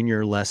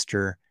 junior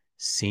Lester,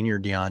 senior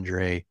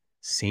DeAndre,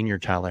 senior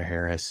Tyler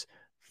Harris,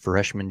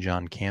 freshman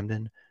John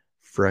Camden,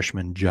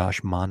 freshman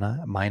Josh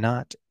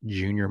Minot,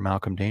 junior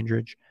Malcolm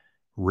Dandridge,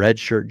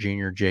 redshirt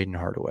junior Jaden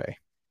Hardaway,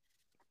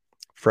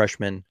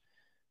 freshman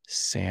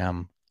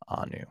Sam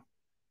Anu.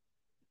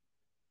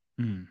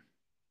 I'm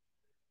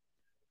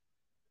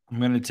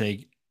going to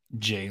take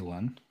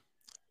Jalen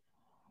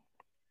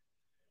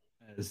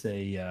as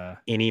a.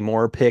 Any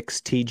more picks,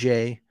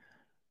 TJ?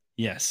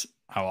 Yes.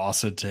 I'll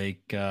also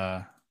take.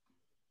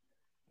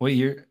 What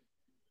year?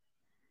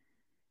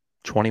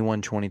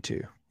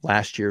 21-22.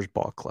 Last year's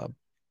ball club.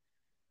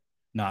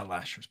 Not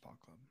last year's ball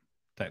club,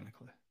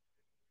 technically.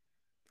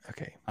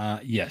 Okay.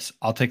 Yes.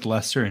 I'll take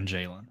Lester and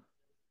Jalen.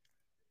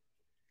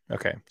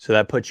 Okay. So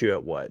that puts you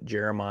at what?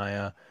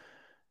 Jeremiah,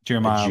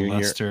 junior,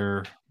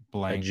 Lester,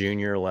 blank. A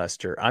junior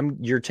Lester.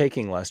 You're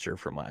taking Lester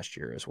from last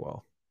year as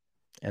well.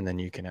 And then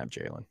you can have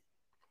Jalen.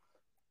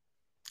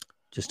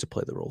 Just to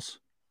play the rules.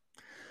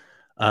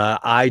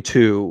 I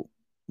too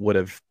would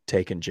have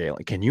taken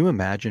Jalen. Can you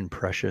imagine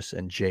Precious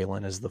and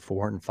Jalen as the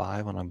 4 and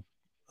 5 on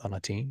a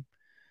team?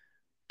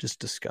 Just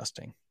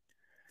disgusting.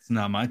 It's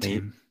not my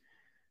team.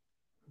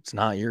 It's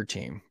not your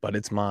team, but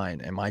it's mine.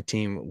 And my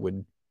team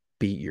would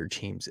beat your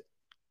team's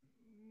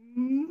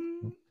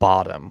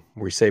bottom.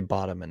 We say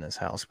bottom in this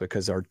house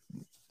because our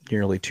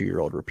nearly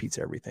 2-year-old repeats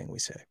everything we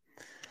say.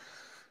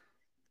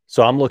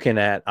 So I'm looking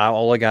at,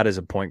 all I got is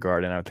a point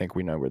guard, and I think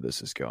we know where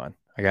this is going.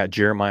 I got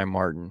Jeremiah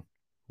Martin,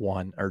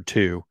 1 or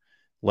 2,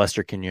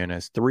 Lester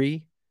Quinones,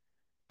 3,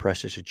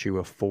 Precious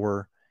Achua,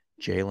 4,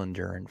 Jalen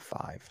Duran,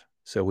 5.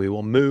 So we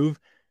will move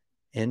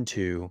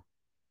into,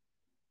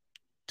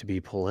 to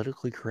be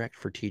politically correct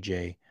for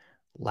TJ,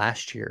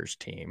 last year's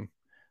team,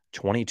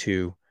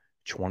 22-23.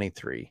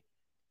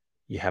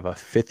 You have a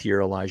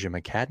 5th-year Elijah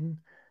McCadden,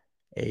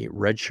 a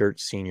redshirt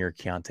senior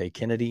Keontae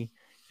Kennedy,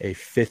 a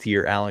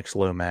 5th-year Alex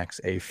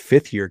Lomax, a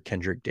 5th-year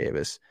Kendrick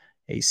Davis,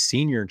 a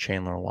senior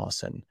Chandler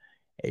Lawson,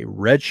 a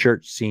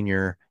redshirt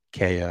senior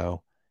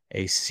KO,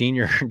 a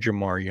senior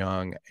Jamar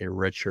Young, a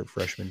redshirt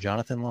freshman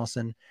Jonathan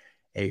Lawson,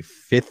 a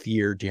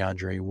 5th-year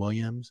DeAndre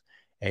Williams,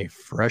 a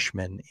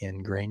freshman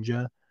in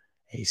Granger,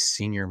 a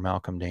senior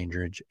Malcolm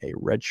Dandridge, a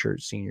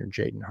redshirt senior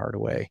Jaden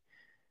Hardaway,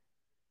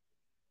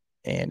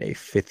 and a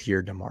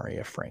 5th-year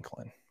Demaria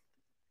Franklin.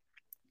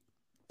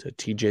 So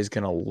TJ's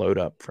going to load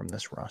up from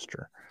this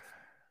roster.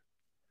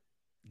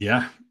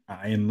 Yeah,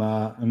 I'm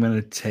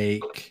going to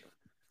take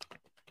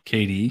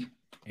KD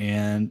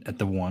and at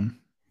the 1,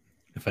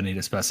 if I need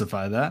to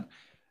specify that.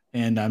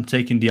 And I'm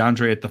taking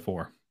DeAndre at the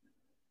 4.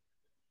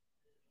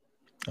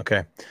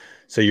 Okay.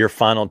 So your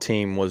final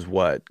team was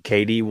what?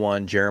 KD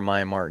 1,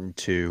 Jeremiah Martin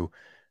 2,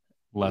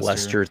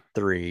 Lester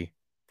 3,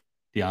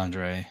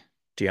 DeAndre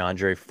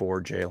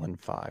 4, Jalen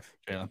 5.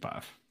 Jalen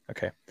 5.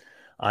 Okay.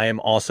 I am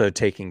also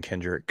taking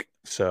Kendrick.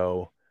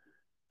 So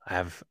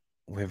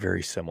we're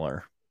very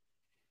similar.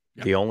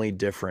 Yep. The only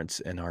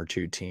difference in our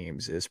two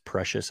teams is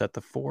Precious at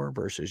the 4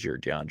 versus your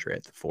DeAndre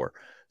at the 4.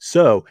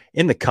 So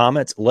in the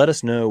comments, let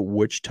us know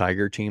which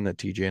Tiger team that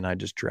TJ and I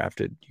just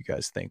drafted you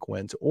guys think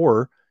wins,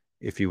 or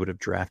if you would have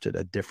drafted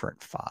a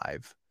different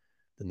 5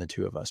 than the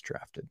 2 of us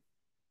drafted.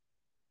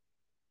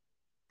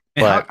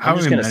 And but how I'm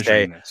just going to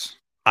say, this?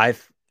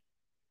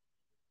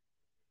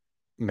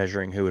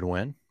 Measuring who would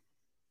win.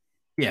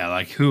 Yeah,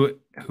 like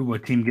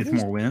what team gets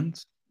more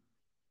wins?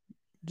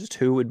 Just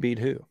who would beat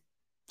who.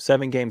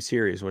 7-game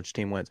series, which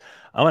team wins?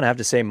 I'm going to have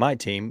to say my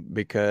team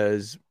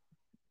because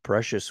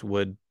Precious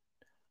would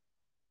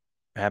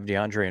have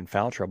DeAndre in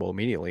foul trouble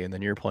immediately, and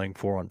then you're playing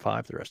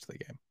 4-on-5 the rest of the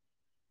game.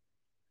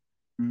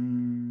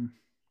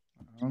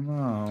 I don't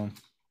know.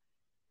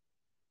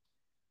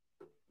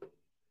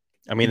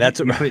 I mean, it's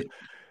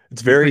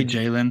very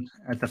Jalen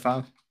at the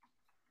 5.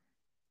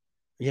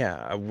 Yeah,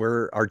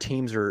 our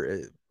teams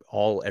are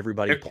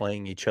everybody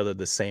playing each other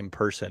the same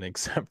person,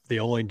 except the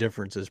only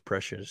difference is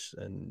Precious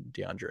and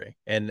DeAndre.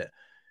 And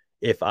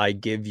if I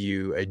give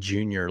you a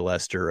junior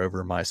Lester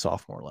over my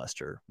sophomore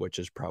Lester, which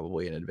is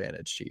probably an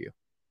advantage to you.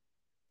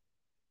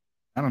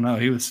 I don't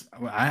know.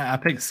 I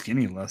picked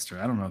skinny Lester.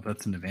 I don't know if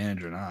that's an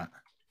advantage or not.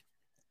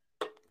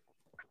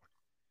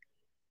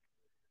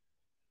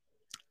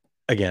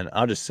 Again,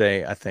 I'll just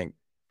say I think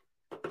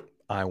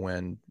I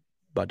win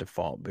by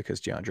default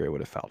because DeAndre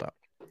would have fouled out.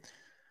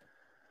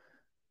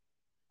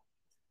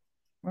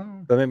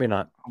 Well, But maybe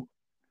not.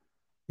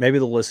 Maybe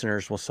the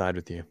listeners will side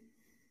with you.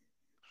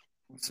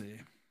 let's see.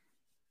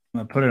 I'm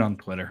going to put it on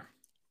Twitter.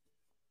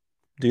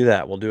 Do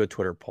that. We'll do a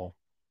Twitter poll.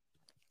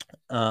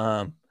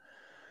 All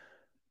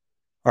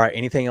right.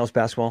 Anything else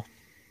basketball?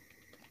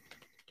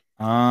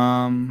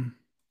 No,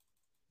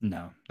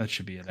 that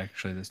should be it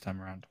actually this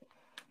time around.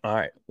 All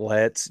right.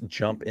 Let's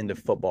jump into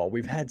football.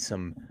 We've had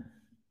some,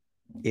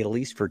 at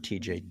least for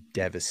TJ,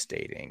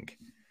 devastating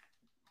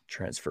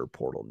transfer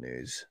portal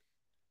news.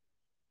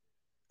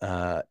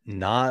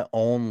 Not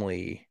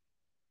only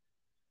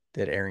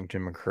did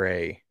Arrington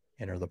McCray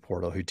enter the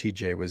portal, who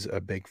TJ was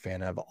a big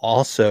fan of,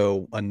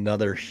 also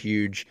another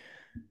huge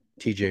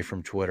TJ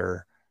from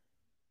Twitter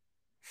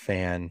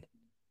fan,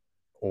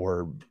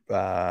 or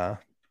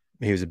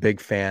he was a big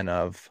fan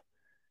of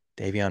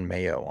Davion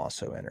Mayo,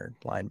 also entered,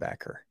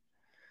 linebacker,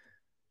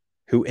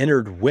 who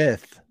entered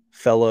with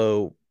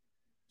fellow,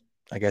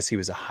 I guess he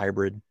was a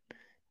hybrid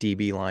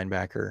DB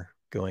linebacker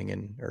going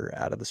in or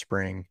out of the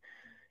spring.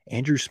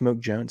 Andrew Smoke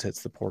Jones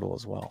hits the portal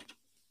as well.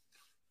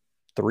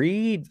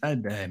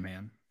 Sad day,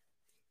 man.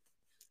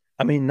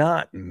 I mean,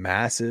 not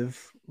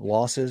massive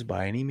losses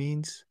by any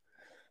means,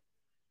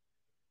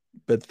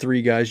 but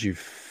 3 guys you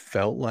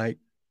felt like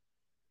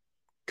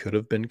could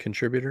have been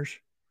contributors.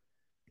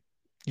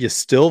 You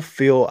still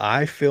feel,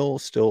 I feel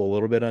still a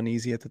little bit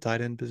uneasy at the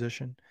tight end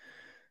position.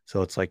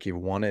 So it's like you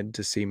wanted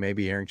to see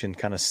maybe Arrington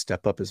kind of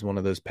step up as one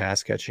of those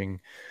pass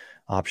catching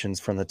options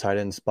from the tight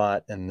end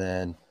spot. And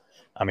then,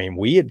 I mean,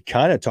 we had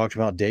kind of talked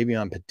about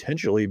Davion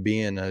potentially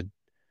being a,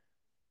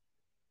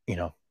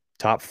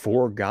 top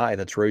 4 guy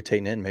that's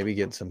rotating in, maybe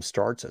getting some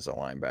starts as a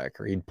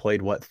linebacker. He'd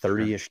played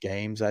 30-ish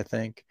games, I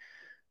think,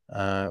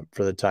 for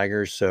the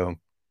Tigers. So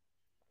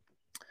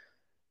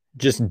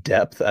just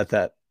depth at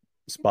that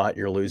spot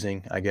you're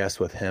losing, I guess,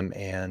 with him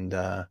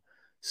and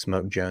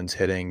Smoke Jones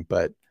hitting.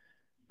 But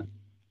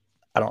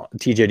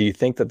TJ, do you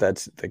think that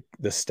that's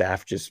the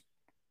staff just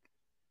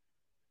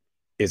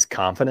is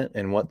confident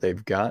in what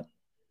they've got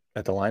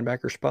at the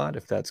linebacker spot,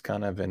 if that's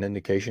kind of an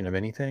indication of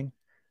anything?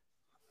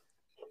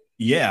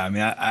 Yeah, I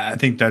mean, I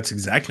think that's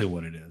exactly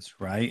what it is,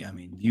 right? I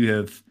mean,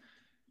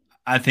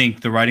 I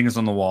think the writing is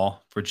on the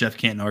wall for Jeff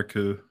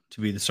Canton-Arku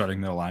to be the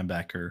starting middle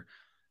linebacker.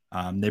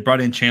 They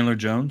brought in Chandler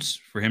Jones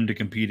for him to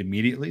compete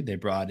immediately. They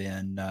brought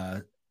in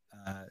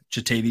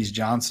Chatavius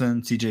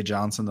Johnson, CJ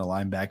Johnson, the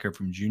linebacker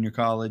from junior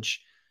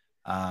college.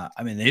 I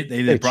mean,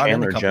 they brought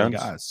Chandler in a couple Jones?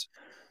 of guys.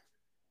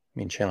 I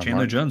mean,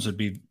 Chandler Jones would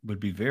be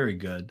very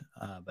good,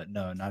 but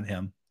no, not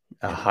him.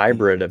 A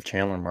hybrid of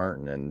Chandler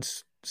Martin and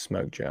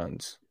Smoke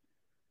Jones.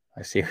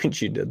 I see what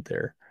you did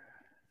there.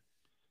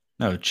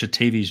 No,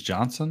 Chatavius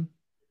Johnson?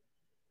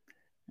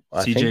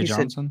 CJ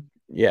Johnson?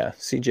 Yeah,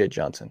 CJ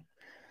Johnson.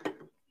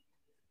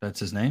 That's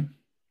his name?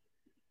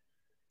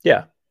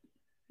 Yeah.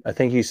 I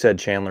think you said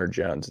Chandler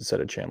Jones instead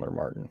of Chandler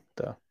Martin,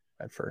 though,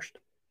 at first.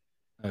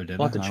 Oh,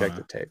 did I'll have to check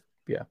the tape.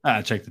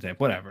 Yeah. Check the tape.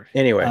 Whatever.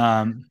 Anyway.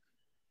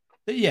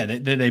 Yeah,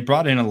 they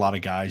brought in a lot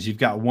of guys. You've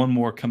got one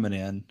more coming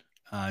in,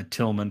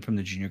 Tillman from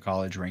the junior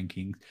college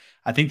rankings.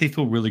 I think they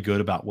feel really good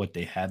about what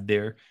they had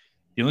there.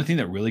 The only thing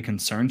that really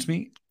concerns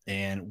me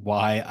and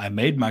why I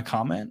made my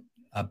comment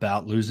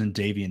about losing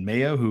Davion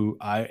Mayo, who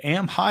I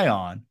am high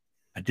on.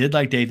 I did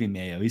like Davion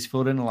Mayo. He's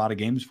filled in a lot of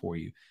games for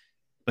you,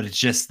 but it's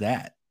just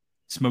that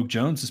Smoke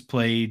Jones has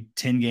played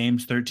 10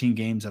 games, 13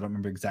 games. I don't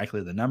remember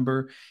exactly the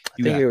number.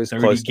 I think it was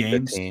close to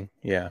 15.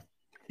 Yeah.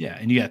 Yeah.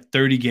 And you got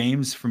 30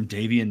 games from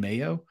Davion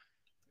Mayo.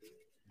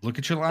 Look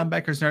at your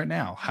linebackers right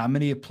now. How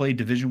many have played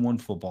Division I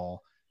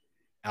football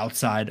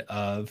outside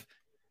of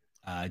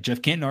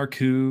Jeff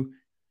Canton-Arku,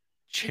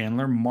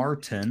 Chandler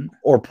Martin,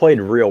 or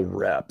played real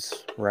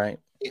reps, right?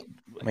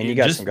 I mean, you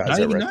got some guys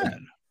that.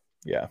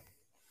 Yeah.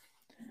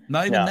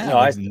 Not even that. No,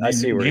 I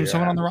see where name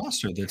someone on the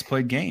roster that's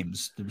played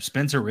games.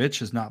 Spencer Rich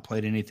has not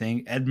played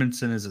anything.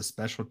 Edmondson is a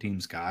special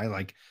teams guy.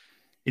 Like,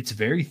 it's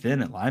very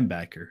thin at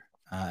linebacker,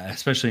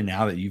 especially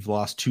now that you've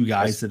lost 2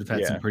 guys that have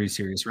had some pretty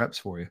serious reps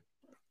for you.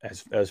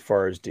 As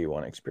far as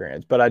D1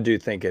 experience. But I do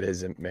think it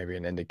is maybe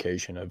an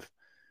indication of,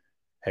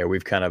 hey,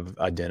 we've kind of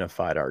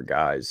identified our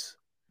guys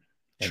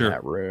in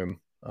that room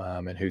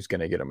and who's going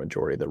to get a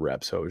majority of the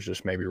reps. So it was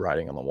just maybe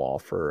writing on the wall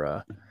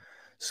for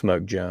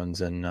Smoke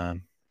Jones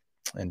and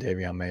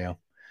Davion Mayo.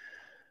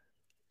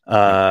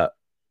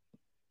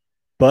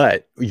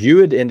 But you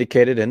had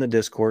indicated in the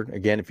Discord,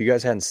 again, if you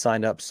guys hadn't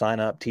signed up, sign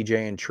up.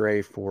 TJ and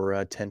Trey for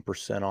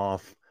 10%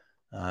 off.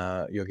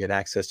 You'll get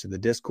access to the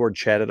Discord,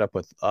 chat it up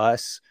with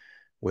us,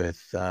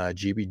 with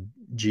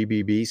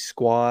GBB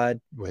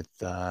squad, with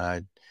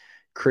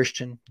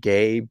Christian,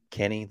 Gabe,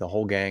 Kenny, the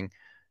whole gang.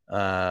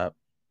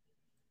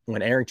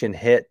 When Arrington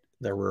hit,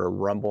 there were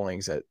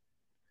rumblings that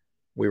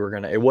we were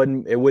going to, it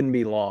wouldn't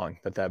be long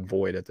that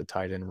void at the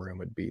tight end room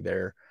would be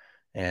there.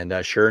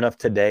 And sure enough,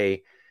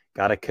 today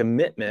got a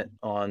commitment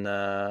on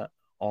the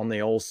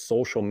old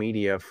social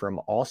media from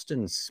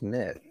Austin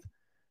Smith,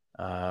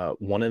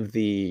 one of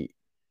the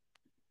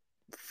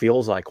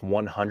feels like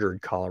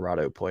 100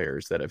 Colorado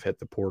players that have hit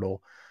the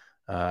portal.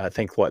 I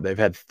think they've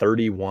had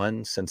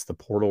 31 since the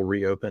portal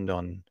reopened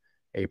on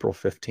April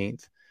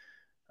 15th.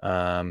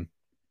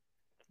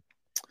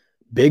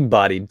 Big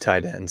bodied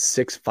tight end,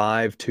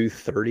 6'5",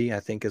 230, I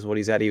think is what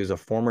he's at. He was a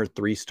former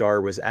 3-star,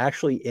 was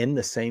actually in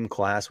the same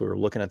class. We were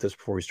looking at this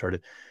before we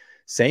started.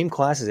 Same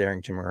class as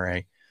Arrington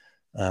McCray.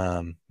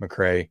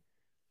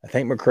 I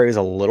think McCray is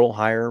a little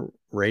higher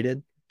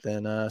rated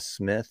than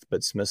Smith,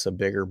 but Smith's a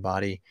bigger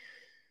body.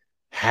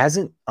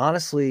 Hadn't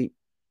played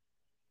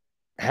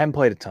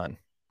a ton.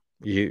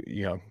 You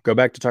know, go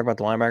back to talk about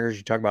the linebackers.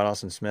 You talk about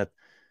Austin Smith.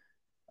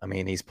 I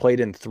mean, he's played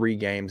in 3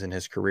 games in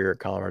his career at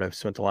Colorado.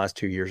 Spent the last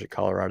 2 years at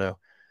Colorado.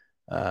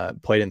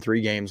 Played in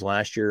 3 games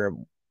last year.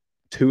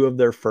 2 of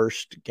their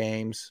first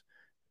games,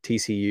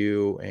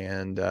 TCU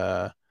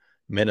and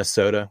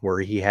Minnesota, where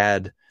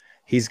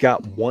he's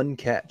got 1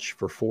 catch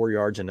for 4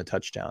 yards and a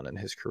touchdown in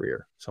his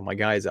career. So my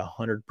guy is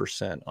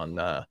 100%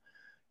 on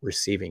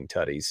receiving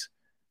tutties.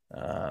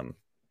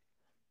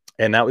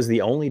 And that was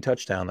the only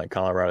touchdown that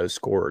Colorado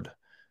scored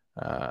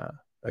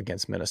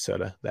against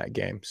Minnesota that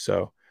game.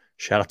 So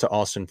shout out to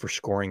Austin for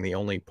scoring the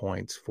only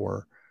points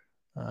for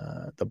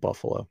the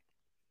Buffalo.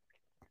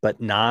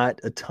 But not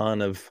a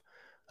ton of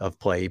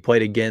play. He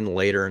played again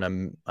later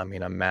in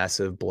a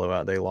massive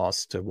blowout. They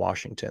lost to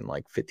Washington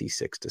like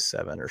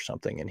 56-7 or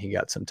something, and he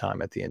got some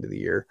time at the end of the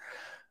year.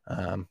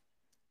 But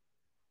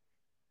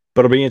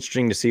it'll be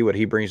interesting to see what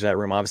he brings to that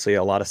room. Obviously,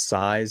 a lot of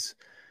size,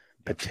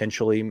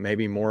 potentially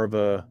maybe more of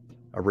a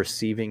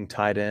receiving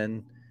tight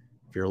end.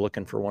 If you're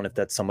looking for one, if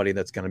that's somebody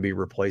that's going to be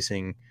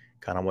replacing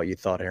kind of what you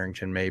thought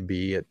Arrington may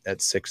be at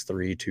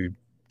 6'3",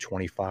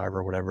 225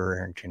 or whatever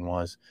Arrington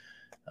was.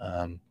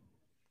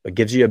 But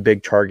gives you a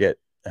big target.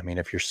 I mean,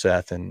 if you're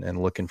Seth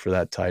and looking for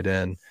that tight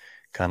end,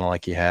 kind of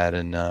like you had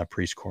in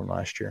Priest-Corn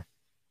last year.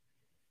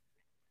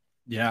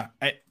 Yeah.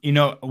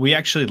 We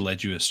actually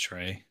led you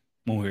astray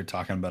when we were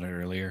talking about it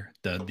earlier,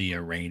 the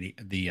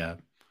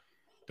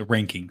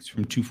rankings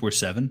from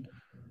 247.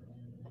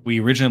 We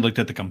originally looked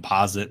at the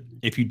composite.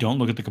 If you don't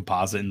look at the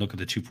composite and look at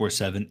the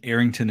 247,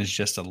 Arrington is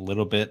just a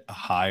little bit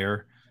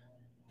higher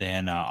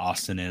than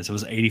Austin is. It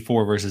was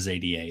 84 versus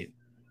 88.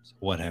 So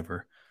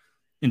whatever.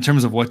 In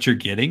terms of what you're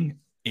getting,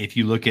 if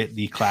you look at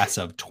the class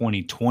of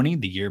 2020,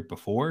 the year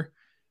before,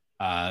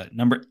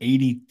 number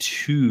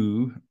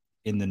 82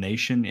 in the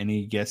nation.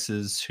 Any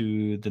guesses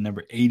who the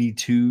number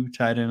 82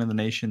 tight end in the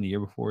nation the year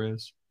before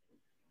is?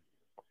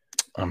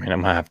 I mean,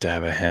 I'm going to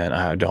have a hint.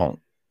 I don't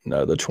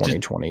know the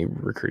 2020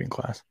 recruiting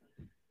class.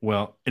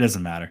 Well, it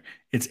doesn't matter.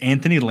 It's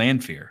Anthony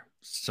Landfear.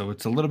 So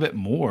it's a little bit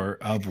more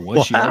of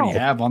what you already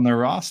have on their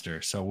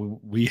roster. So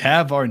we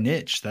have our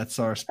niche. That's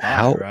our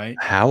spot, right?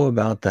 How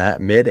about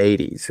that?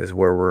 Mid-80s is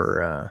where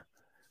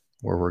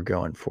we're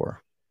going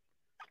for.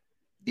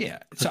 Yeah.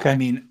 So okay. I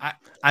mean, I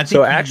think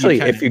so. Actually,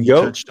 if you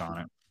go touched on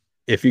it.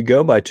 If you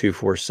go by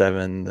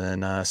 247,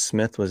 then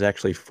Smith was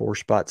actually 4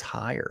 spots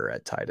higher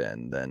at tight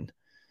end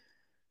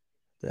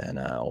than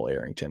old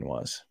Arrington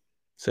was.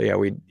 So yeah,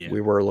 we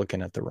were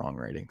looking at the wrong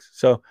ratings.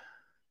 So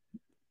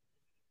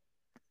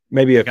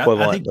maybe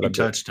equivalent. I think you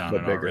touched on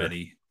it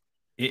already.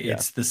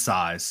 It's the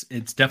size.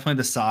 It's definitely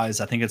the size.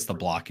 I think it's the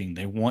blocking.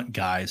 They want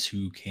guys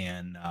who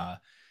can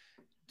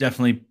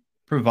definitely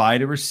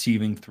provide a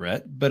receiving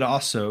threat, but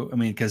also, I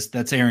mean, because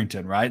that's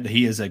Arrington, right?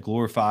 He is a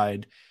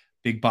glorified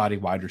big body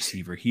wide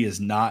receiver. He is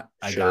not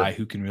a guy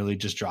who can really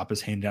just drop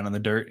his hand down in the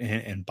dirt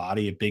and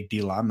body a big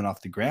D lineman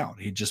off the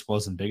ground. He just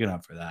wasn't big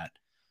enough for that.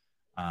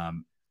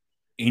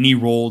 Any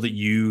role that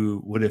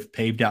you would have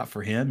paved out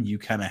for him, you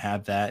kind of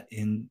have that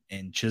in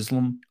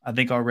Chisholm, I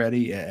think,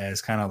 already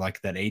as kind of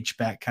like that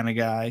H-back kind of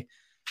guy.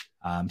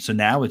 So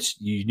now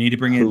you need to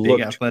bring in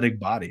big athletic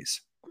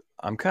bodies.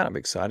 I'm kind of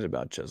excited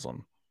about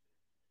Chisholm.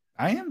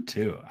 I am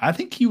too. I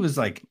think he was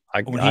like,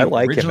 I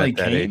like him at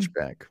that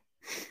H-back.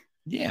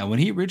 Yeah, when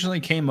he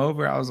originally came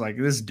over, I was like,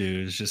 this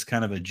dude is just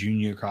kind of a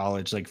junior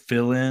college, like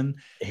fill in.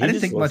 I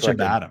didn't think much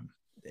about him.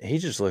 He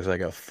just looks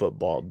like a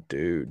football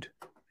dude.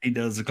 He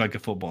does look like a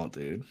football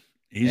dude.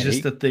 He's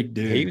just a thick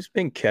dude. He's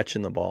been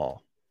catching the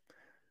ball.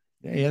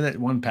 Yeah, he had that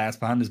one pass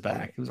behind his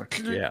back. He was like,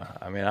 yeah.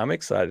 I mean, I'm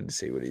excited to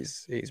see what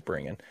he's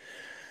bringing.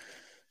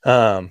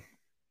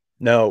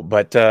 No,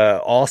 but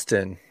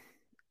Austin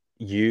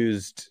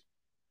used.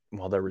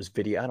 Well, there was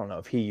video. I don't know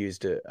if he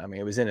used it. I mean,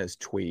 it was in his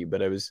tweet,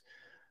 but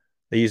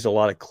they used a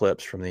lot of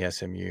clips from the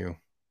SMU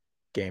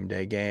game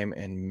day game,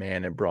 and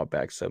man, it brought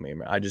back so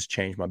many. I just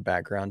changed my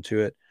background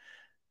to it.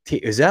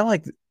 Is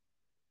that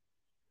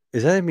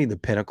gonna be the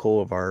pinnacle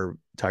of our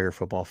Tiger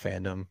football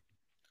fandom?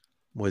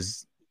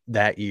 Was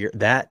that year,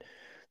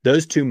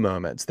 those 2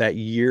 moments, that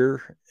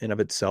year in of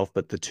itself,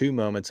 but the 2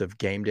 moments of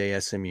game day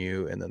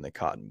SMU and then the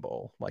Cotton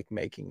Bowl, like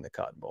making the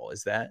Cotton Bowl.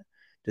 Is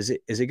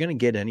it going to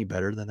get any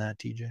better than that,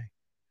 TJ?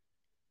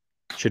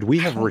 Should we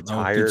have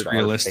retired? It's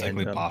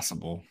realistically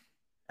possible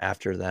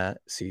after that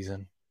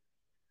season.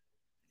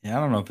 Yeah, I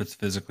don't know if it's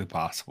physically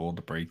possible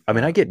to break I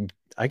mean, the.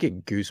 I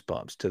get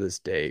goosebumps to this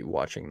day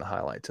watching the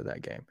highlights of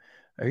that game.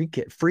 You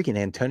get freaking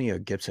Antonio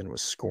Gibson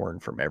was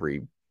scoring from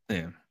every Yeah,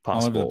 all over the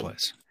possible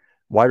place.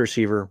 wide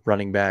receiver,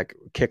 running back,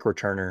 kick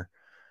returner.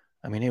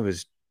 I mean, it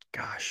was,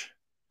 gosh,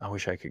 I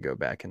wish I could go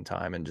back in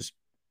time and just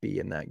be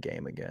in that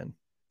game again.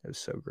 It was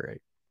so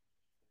great.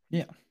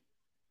 Yeah.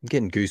 I'm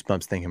getting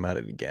goosebumps thinking about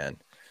it again.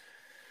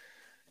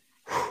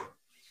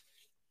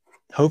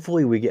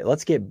 Hopefully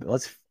let's get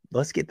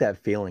that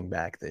feeling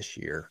back this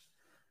year.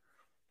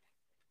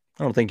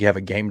 I don't think you have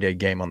a game day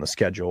game on the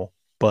schedule,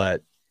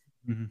 but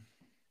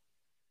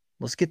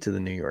let's get to the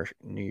New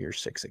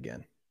Year's 6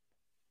 again.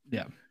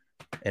 Yeah.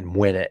 And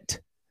win it.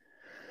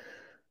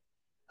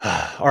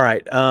 All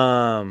right.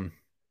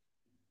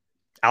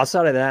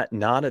 Outside of that,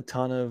 not a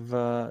ton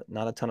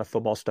of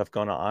football stuff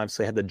going on.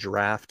 Obviously, I had the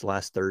draft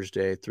last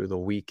Thursday through the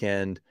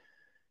weekend.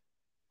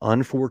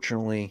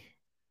 Unfortunately,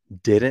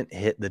 didn't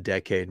hit the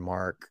decade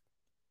mark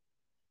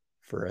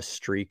for a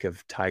streak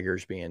of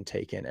Tigers being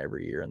taken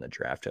every year in the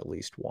draft, at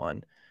least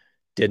one.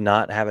 Did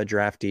not have a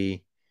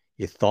draftee.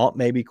 You thought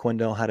maybe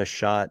Quindell had a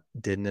shot,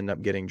 didn't end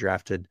up getting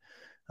drafted.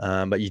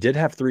 But you did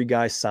have 3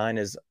 guys sign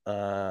as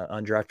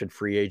undrafted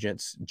free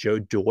agents. Joe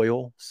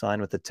Doyle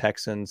signed with the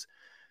Texans,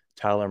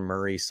 Tyler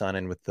Murray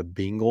signing with the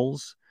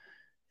Bengals,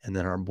 and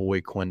then our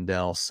boy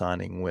Quindell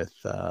signing with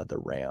the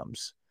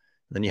Rams.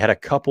 And then you had a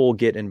couple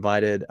get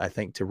invited, I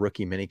think, to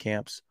rookie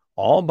minicamps,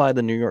 all by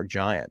the New York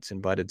Giants.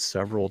 Invited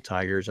several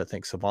Tigers. I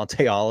think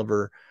Savante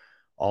Oliver,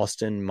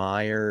 Austin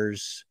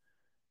Myers,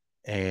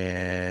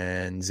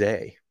 and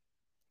Zay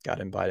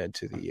got invited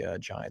to the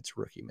Giants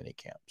rookie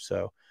minicamp.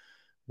 So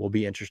will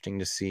be interesting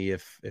to see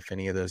if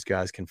any of those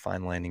guys can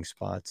find landing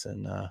spots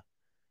and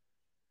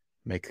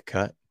make a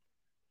cut.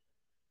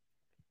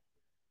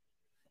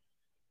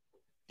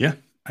 Yeah,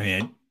 I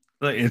mean,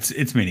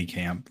 it's mini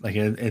camp. Like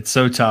it's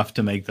so tough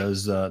to make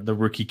those the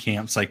rookie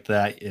camps like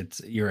that.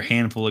 You're a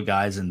handful of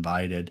guys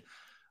invited.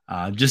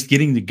 Just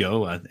getting to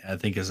go, I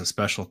think, is a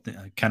special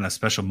kind of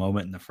special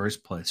moment in the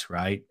first place,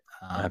 right?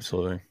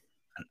 Absolutely.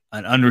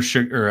 An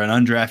unrestricted or an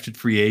undrafted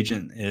free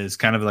agent is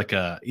kind of like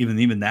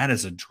even that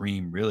is a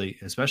dream, really,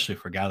 especially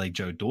for a guy like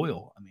Joe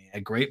Doyle. I mean, a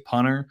great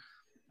punter.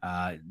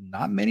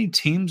 Not many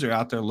teams are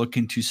out there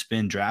looking to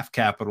spend draft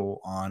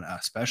capital on a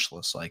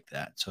specialist like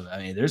that. So,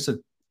 I mean, there's a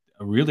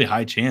really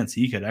high chance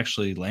he could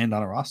actually land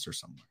on a roster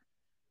somewhere.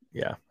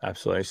 Yeah,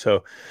 absolutely.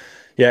 So,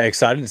 yeah,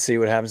 excited to see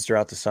what happens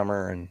throughout the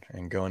summer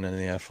and going into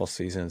the NFL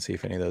season and see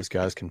if any of those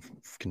guys can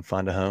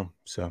find a home.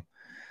 So,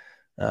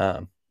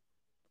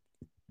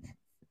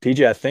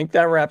 TJ, I think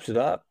that wraps it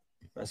up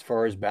as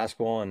far as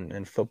basketball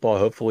and football.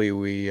 Hopefully,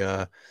 we,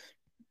 like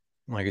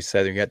I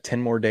said, we got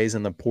 10 more days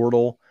in the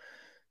portal.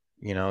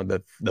 You know,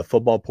 the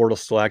football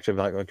portal's still active.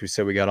 Like we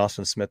said, we got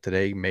Austin Smith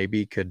today.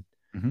 Maybe could,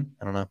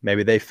 I don't know,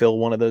 maybe they fill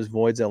one of those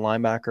voids at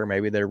linebacker.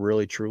 Maybe they're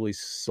really, truly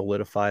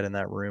solidified in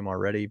that room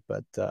already.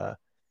 But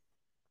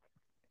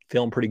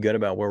feeling pretty good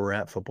about where we're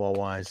at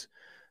football-wise.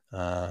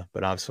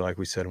 But obviously, like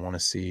we said, want to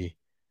see,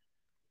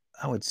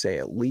 I would say,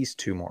 at least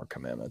 2 more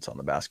commitments on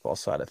the basketball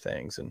side of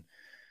things and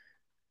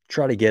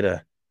try to get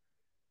a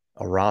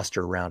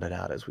roster rounded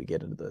out as we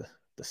get into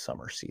the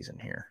summer season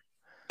here.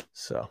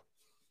 So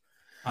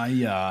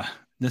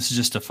This is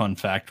just a fun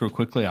fact real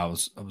quickly. I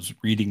was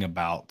reading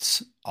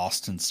about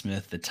Austin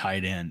Smith, the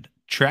tight end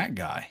track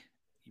guy.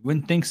 You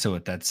wouldn't think so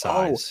at that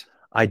size.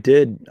 I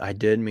did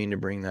mean to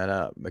bring that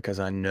up because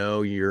I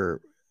know you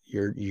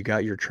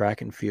got your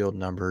track and field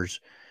numbers.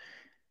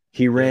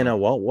 He ran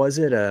what was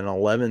it? An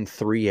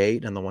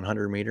 11.38 in the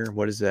 100 meter.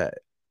 What is that?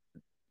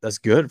 That's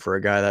good for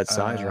a guy that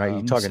size, right?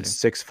 You talking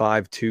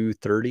 6'5",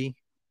 230?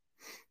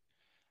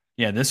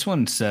 Yeah, this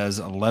one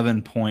says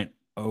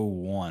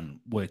 11.01,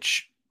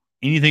 which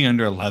anything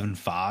under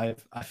 11.5,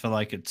 I feel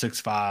like at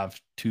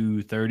 6'5",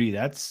 230,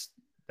 that's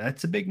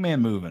a big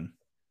man moving,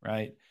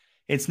 right?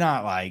 It's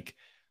not like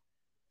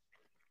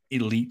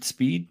elite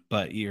speed,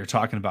 but you're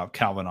talking about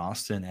Calvin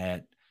Austin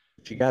at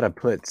you got to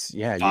put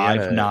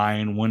 5'9",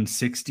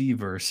 160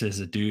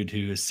 versus a dude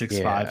who is 6'5",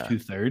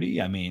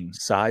 230. I mean,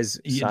 size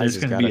there's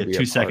going to be a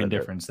 2-second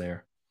difference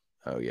there.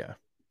 Oh yeah,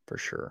 for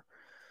sure.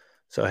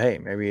 So hey,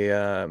 maybe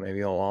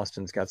old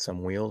Austin's got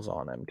some wheels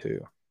on him too.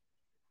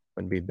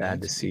 Wouldn't be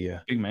bad to see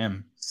a big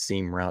man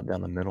seam route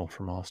down the middle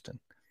from Austin.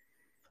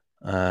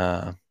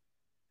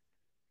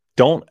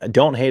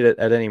 Don't hate it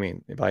at any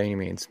means, by any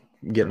means,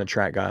 getting a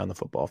track guy on the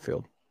football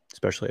field,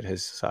 especially at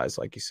his size,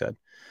 like you said.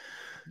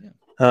 Yeah.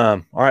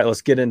 All right,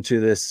 let's get into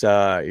this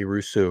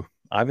Irusu.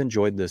 I've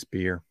enjoyed this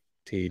beer,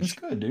 Tej. It's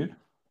good, dude.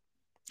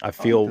 I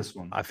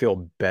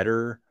feel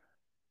better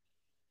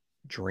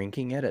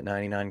drinking it at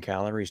 99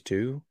 calories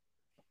too.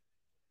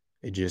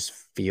 It just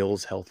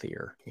feels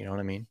healthier. You know what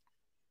I mean?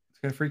 It's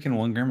got freaking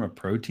 1 gram of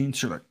protein.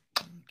 So like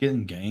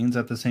getting gains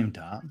at the same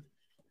time.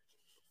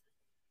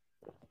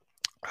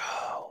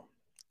 Oh,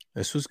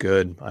 this was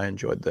good. I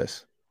enjoyed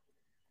this.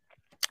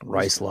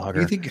 Rice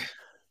lager.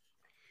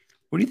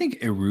 What do you think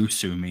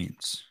Irusu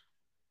means?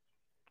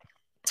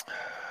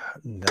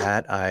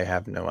 That I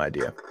have no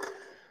idea.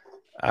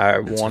 I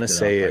Let's want to look it up,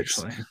 say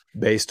it's actually.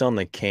 based on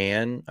the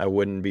can. I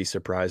wouldn't be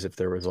surprised if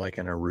there was like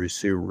an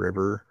Arusu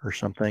River or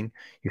something.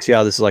 You see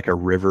how this is like a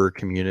river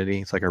community?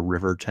 It's like a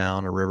river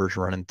town. A river's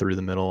running through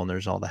the middle, and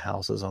there's all the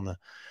houses on the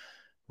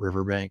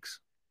riverbanks.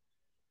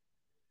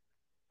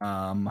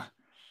 Um,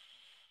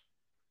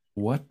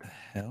 what the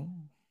hell?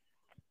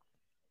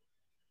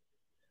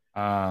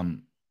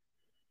 Um,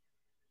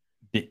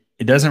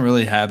 it doesn't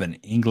really have an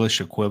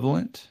English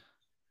equivalent.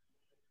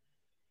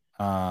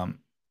 Um,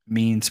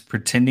 means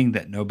pretending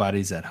that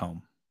nobody's at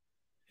home.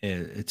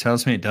 It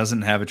tells me it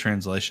doesn't have a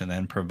translation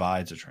and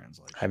provides a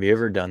translation. Have you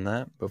ever done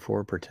that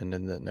before?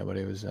 Pretended that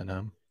nobody was at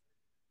home?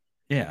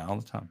 Yeah, all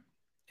the time.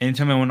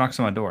 Anytime anyone knocks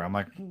on my door, I'm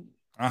like,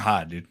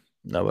 hi, dude.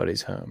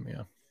 Nobody's home.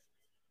 Yeah,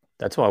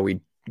 that's why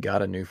we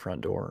got a new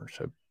front door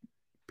so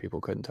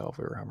people couldn't tell if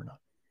we were home or not.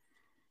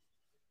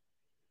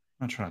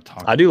 I'm not trying to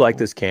talk. I do like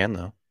this can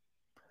though.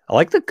 I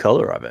like the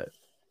color of it.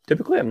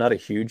 Typically, I'm not a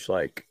huge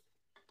like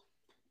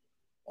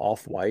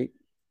off-white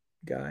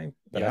guy,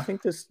 but I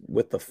think this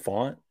with the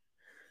font,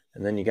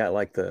 and then you got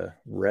like the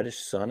reddish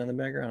sun in the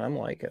background. I'm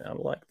like it. I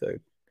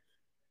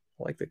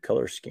like the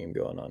color scheme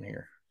going on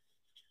here.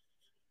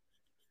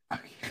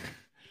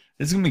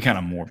 This is gonna be kind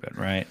of morbid,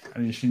 right?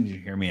 I just need you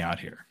to hear me out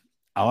here.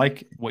 I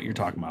like what you're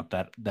talking about.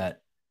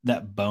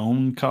 That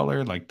bone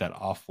color, like that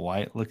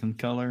off-white looking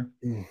color.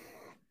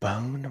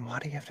 Bone? Why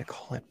do you have to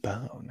call it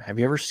bone? Have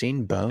you ever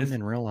seen bone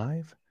in real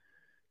life?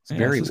 It's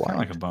very it's white.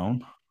 kind of like a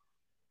bone.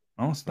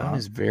 No, it's Bone not.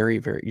 is very,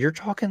 very. You're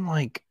talking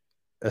like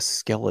a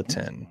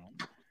skeleton.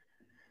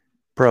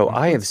 Bro, No,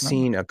 I have it's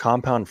seen not. a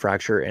compound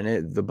fracture,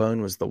 and the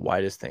bone was the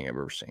whitest thing I've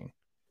ever seen.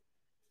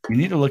 You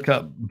need to look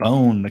up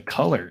bone, the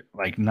color,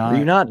 like Were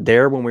you not not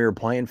there when we were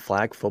playing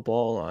flag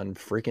football on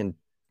freaking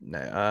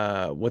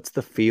what's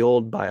the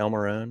field by El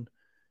Marone?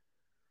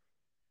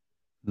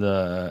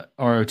 the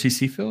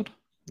ROTC field.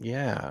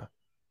 Yeah.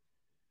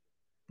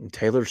 And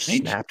Taylor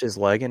snapped his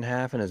leg in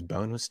half and his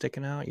bone was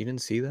sticking out. You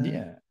didn't see that?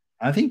 Yeah.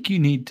 I think you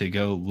need to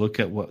go look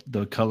at what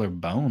the color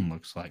bone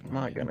looks like. I'm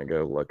not gonna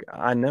go look.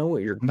 I know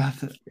what you're about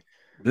to,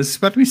 this is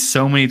about to be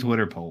so many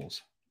Twitter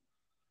polls.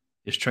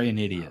 Is Trey an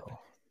idiot? Oh.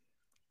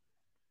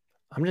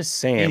 I'm just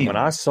saying, when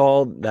I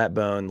saw that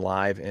bone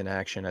live in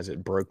action as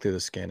it broke through the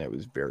skin, it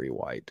was very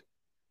white.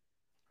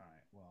 All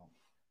right. Well,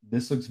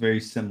 this looks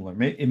very similar.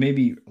 It may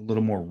be a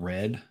little more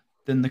red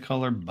than the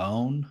color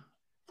bone,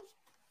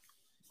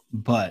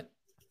 but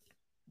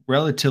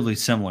relatively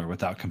similar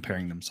without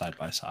comparing them side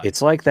by side.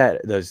 It's like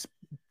those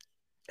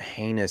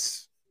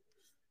heinous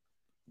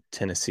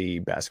Tennessee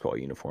basketball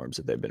uniforms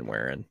that they've been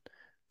wearing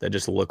that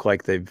just look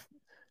like they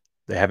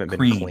haven't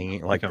been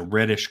clean, like a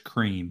reddish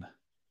cream.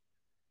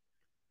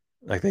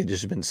 Like they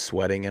just been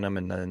sweating in them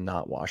and then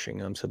not washing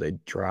them, so they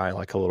dry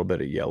like a little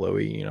bit of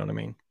yellowy. You know what I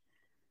mean?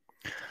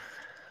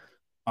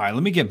 All right,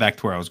 let me get back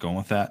to where I was going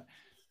with that.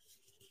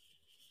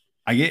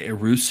 I get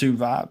Arusu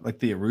vibe, like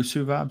the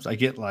Arusu vibes. I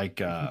get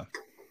like I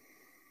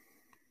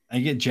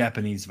get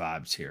Japanese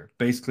vibes here,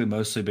 basically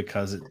mostly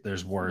because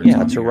there's words.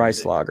 Yeah, it's a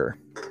rice lager.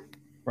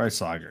 Rice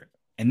lager.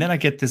 And then I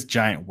get this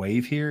giant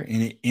wave here,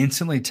 and it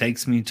instantly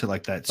takes me to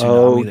like that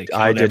tsunami that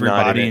killed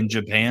everybody in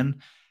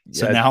Japan.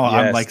 So now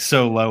I'm like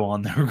so low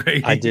on the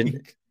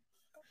rating.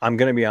 I'm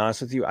going to be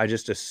honest with you. I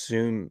just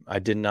assume I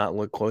did not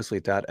look closely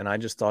at that, and I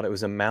just thought it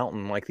was a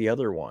mountain like the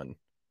other one.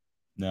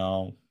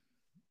 No.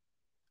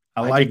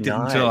 I liked it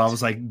until I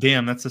was like,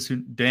 damn, that's a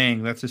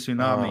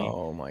tsunami.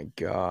 Oh my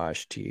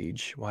gosh, Tej.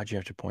 Why'd you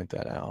have to point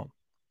that out?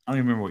 I don't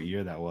even remember what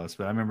year that was,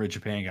 but I remember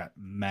Japan got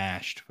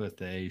mashed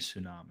with a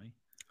tsunami.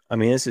 I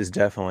mean, this is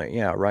definitely,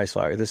 rice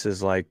lager. This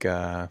is like,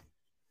 now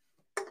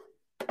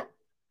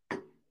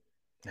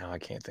I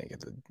can't think of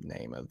the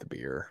name of the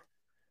beer.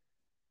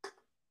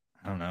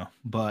 I don't know,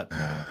 but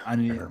I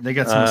mean, they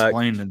got some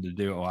explaining to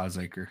do at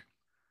Wiseacre.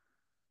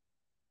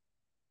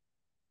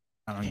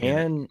 I'm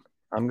going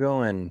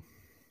to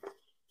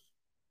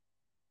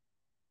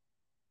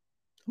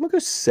go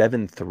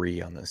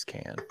 7.3 on this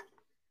can.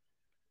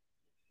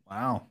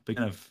 Wow. Big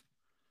of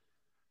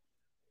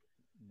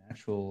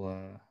natural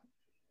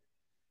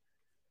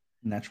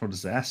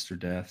disaster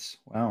deaths.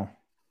 Wow.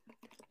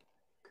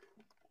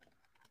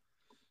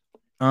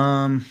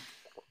 I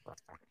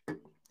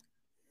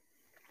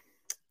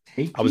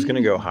was going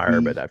to go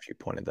higher, but after you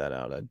pointed that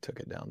out, I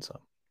took it down some.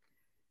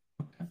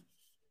 Okay.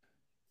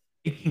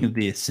 Taking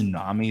the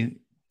tsunami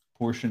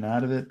portion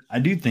out of it, I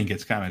do think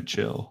it's kind of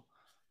chill.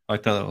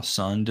 Like that little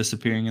sun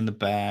disappearing in the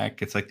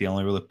back. It's like the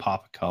only really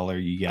pop of color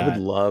you got. I would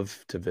love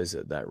to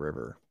visit that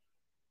river.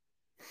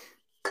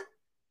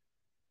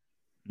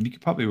 You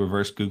could probably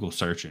reverse Google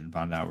search it and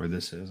find out where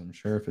this is. I'm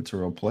sure if it's a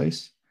real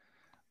place.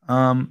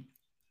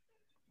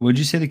 Would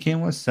you say the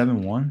can was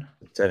 7.1?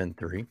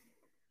 7.3.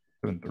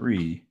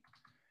 7.3.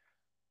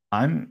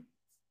 I'm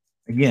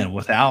again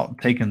without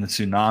taking the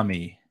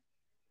tsunami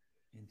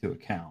into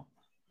account.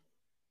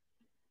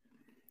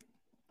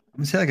 I'm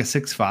gonna say like a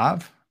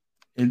 6.5.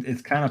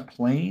 It's kind of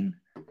plain,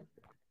 but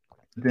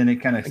then it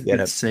kind of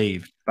gets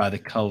saved by the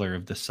color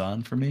of the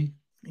sun for me.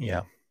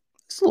 Yeah,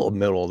 it's a little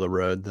middle of the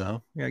road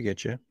though. Yeah, I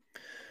get you.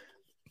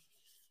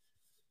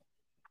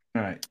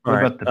 All right. What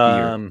about the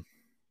beer?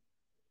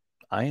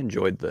 I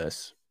enjoyed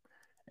this,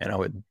 and I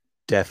would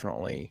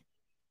definitely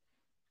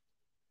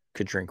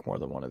could drink more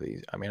than one of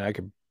these. I mean, you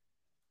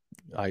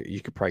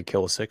could probably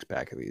kill a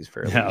 6-pack of these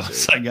fairly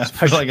easily. I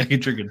feel like I could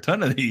drink a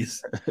ton of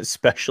these.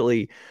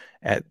 Especially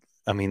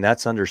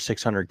that's under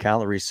 600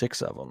 calories,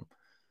 6 of them.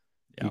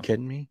 Yeah. You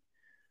kidding me?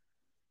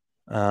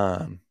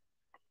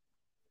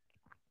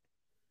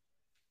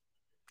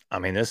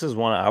 This is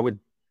one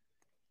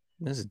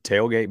this is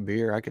tailgate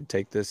beer. I could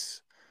take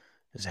this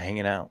just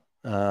hanging out.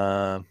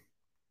 That's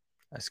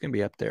going to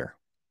be up there.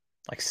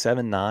 Like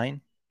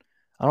 7-9.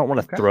 I don't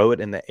want to throw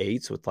it in the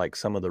 8s with like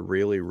some of the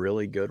really,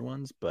 really good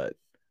ones, but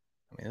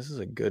this is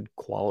a good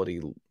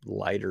quality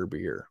lighter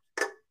beer.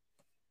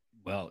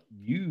 Well,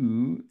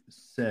 you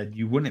said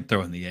you wouldn't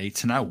throw in the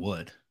 8s, and I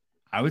would.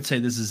 I would say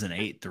this is an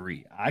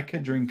 8.3. I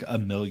could drink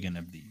 1 million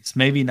of these.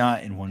 Maybe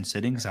not in one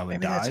sitting because I would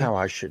die. That's how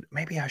I should.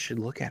 Maybe I should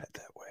look at it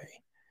that way.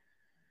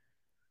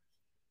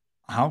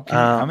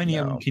 How many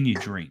of them can you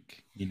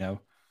drink?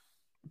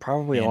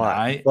 Probably a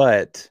lot.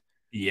 But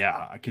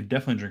yeah, I could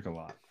definitely drink a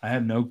lot. I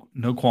have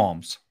no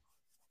qualms.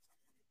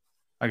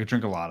 I could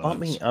drink a lot of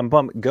those. I'm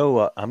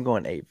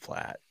going 8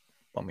 flat.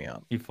 Bump me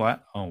up. 8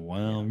 flat? Oh,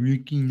 wow.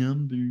 Ricky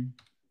number.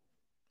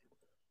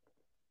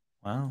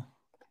 Wow.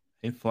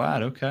 8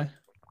 flat. Okay.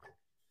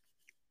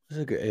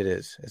 It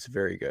is. It's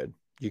very good.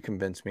 You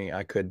convinced me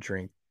I could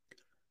drink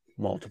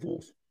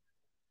multiples.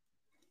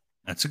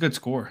 That's a good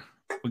score.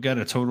 We got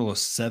a total of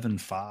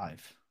 7.5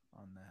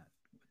 on that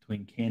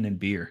between can and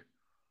beer.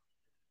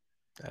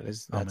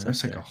 That's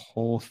like a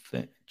whole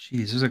thing.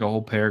 Jeez, there's like a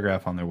whole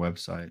paragraph on their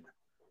website.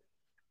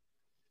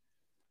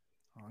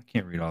 Oh, I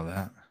can't read all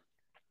that.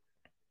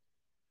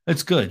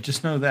 It's good.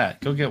 Just know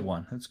that. Go get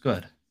one. That's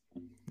good.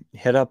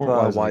 Hit up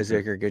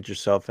Wiseacre. Get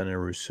yourself in a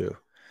Rousseau.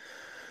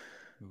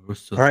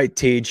 All right,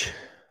 Tej.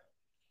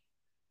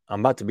 I'm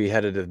about to be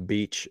headed to the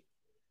beach.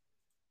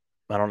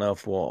 I don't know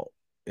if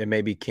it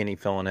may be Kenny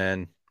filling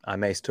in. I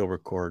may still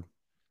record.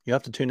 You'll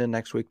have to tune in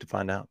next week to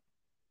find out.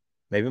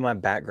 Maybe my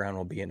background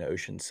will be an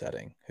ocean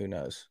setting. Who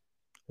knows?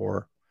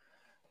 Or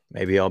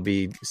maybe I'll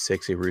be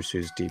 60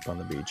 Rousseaus deep on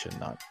the beach and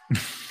not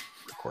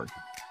record.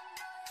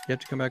 You have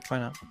to come back and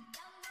find out.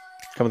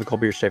 Come with the cold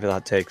beer, stay for the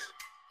hot takes.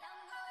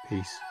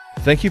 Peace.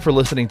 Thank you for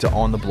listening to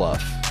On the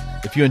Bluff.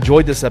 If you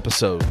enjoyed this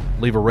episode,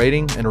 leave a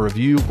rating and a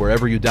review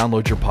wherever you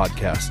download your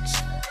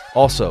podcasts.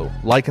 Also,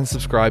 like and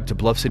subscribe to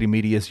Bluff City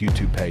Media's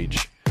YouTube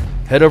page.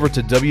 Head over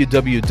to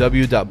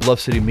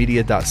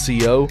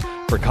www.bluffcitymedia.co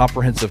for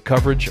comprehensive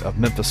coverage of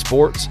Memphis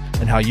sports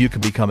and how you can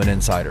become an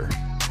insider.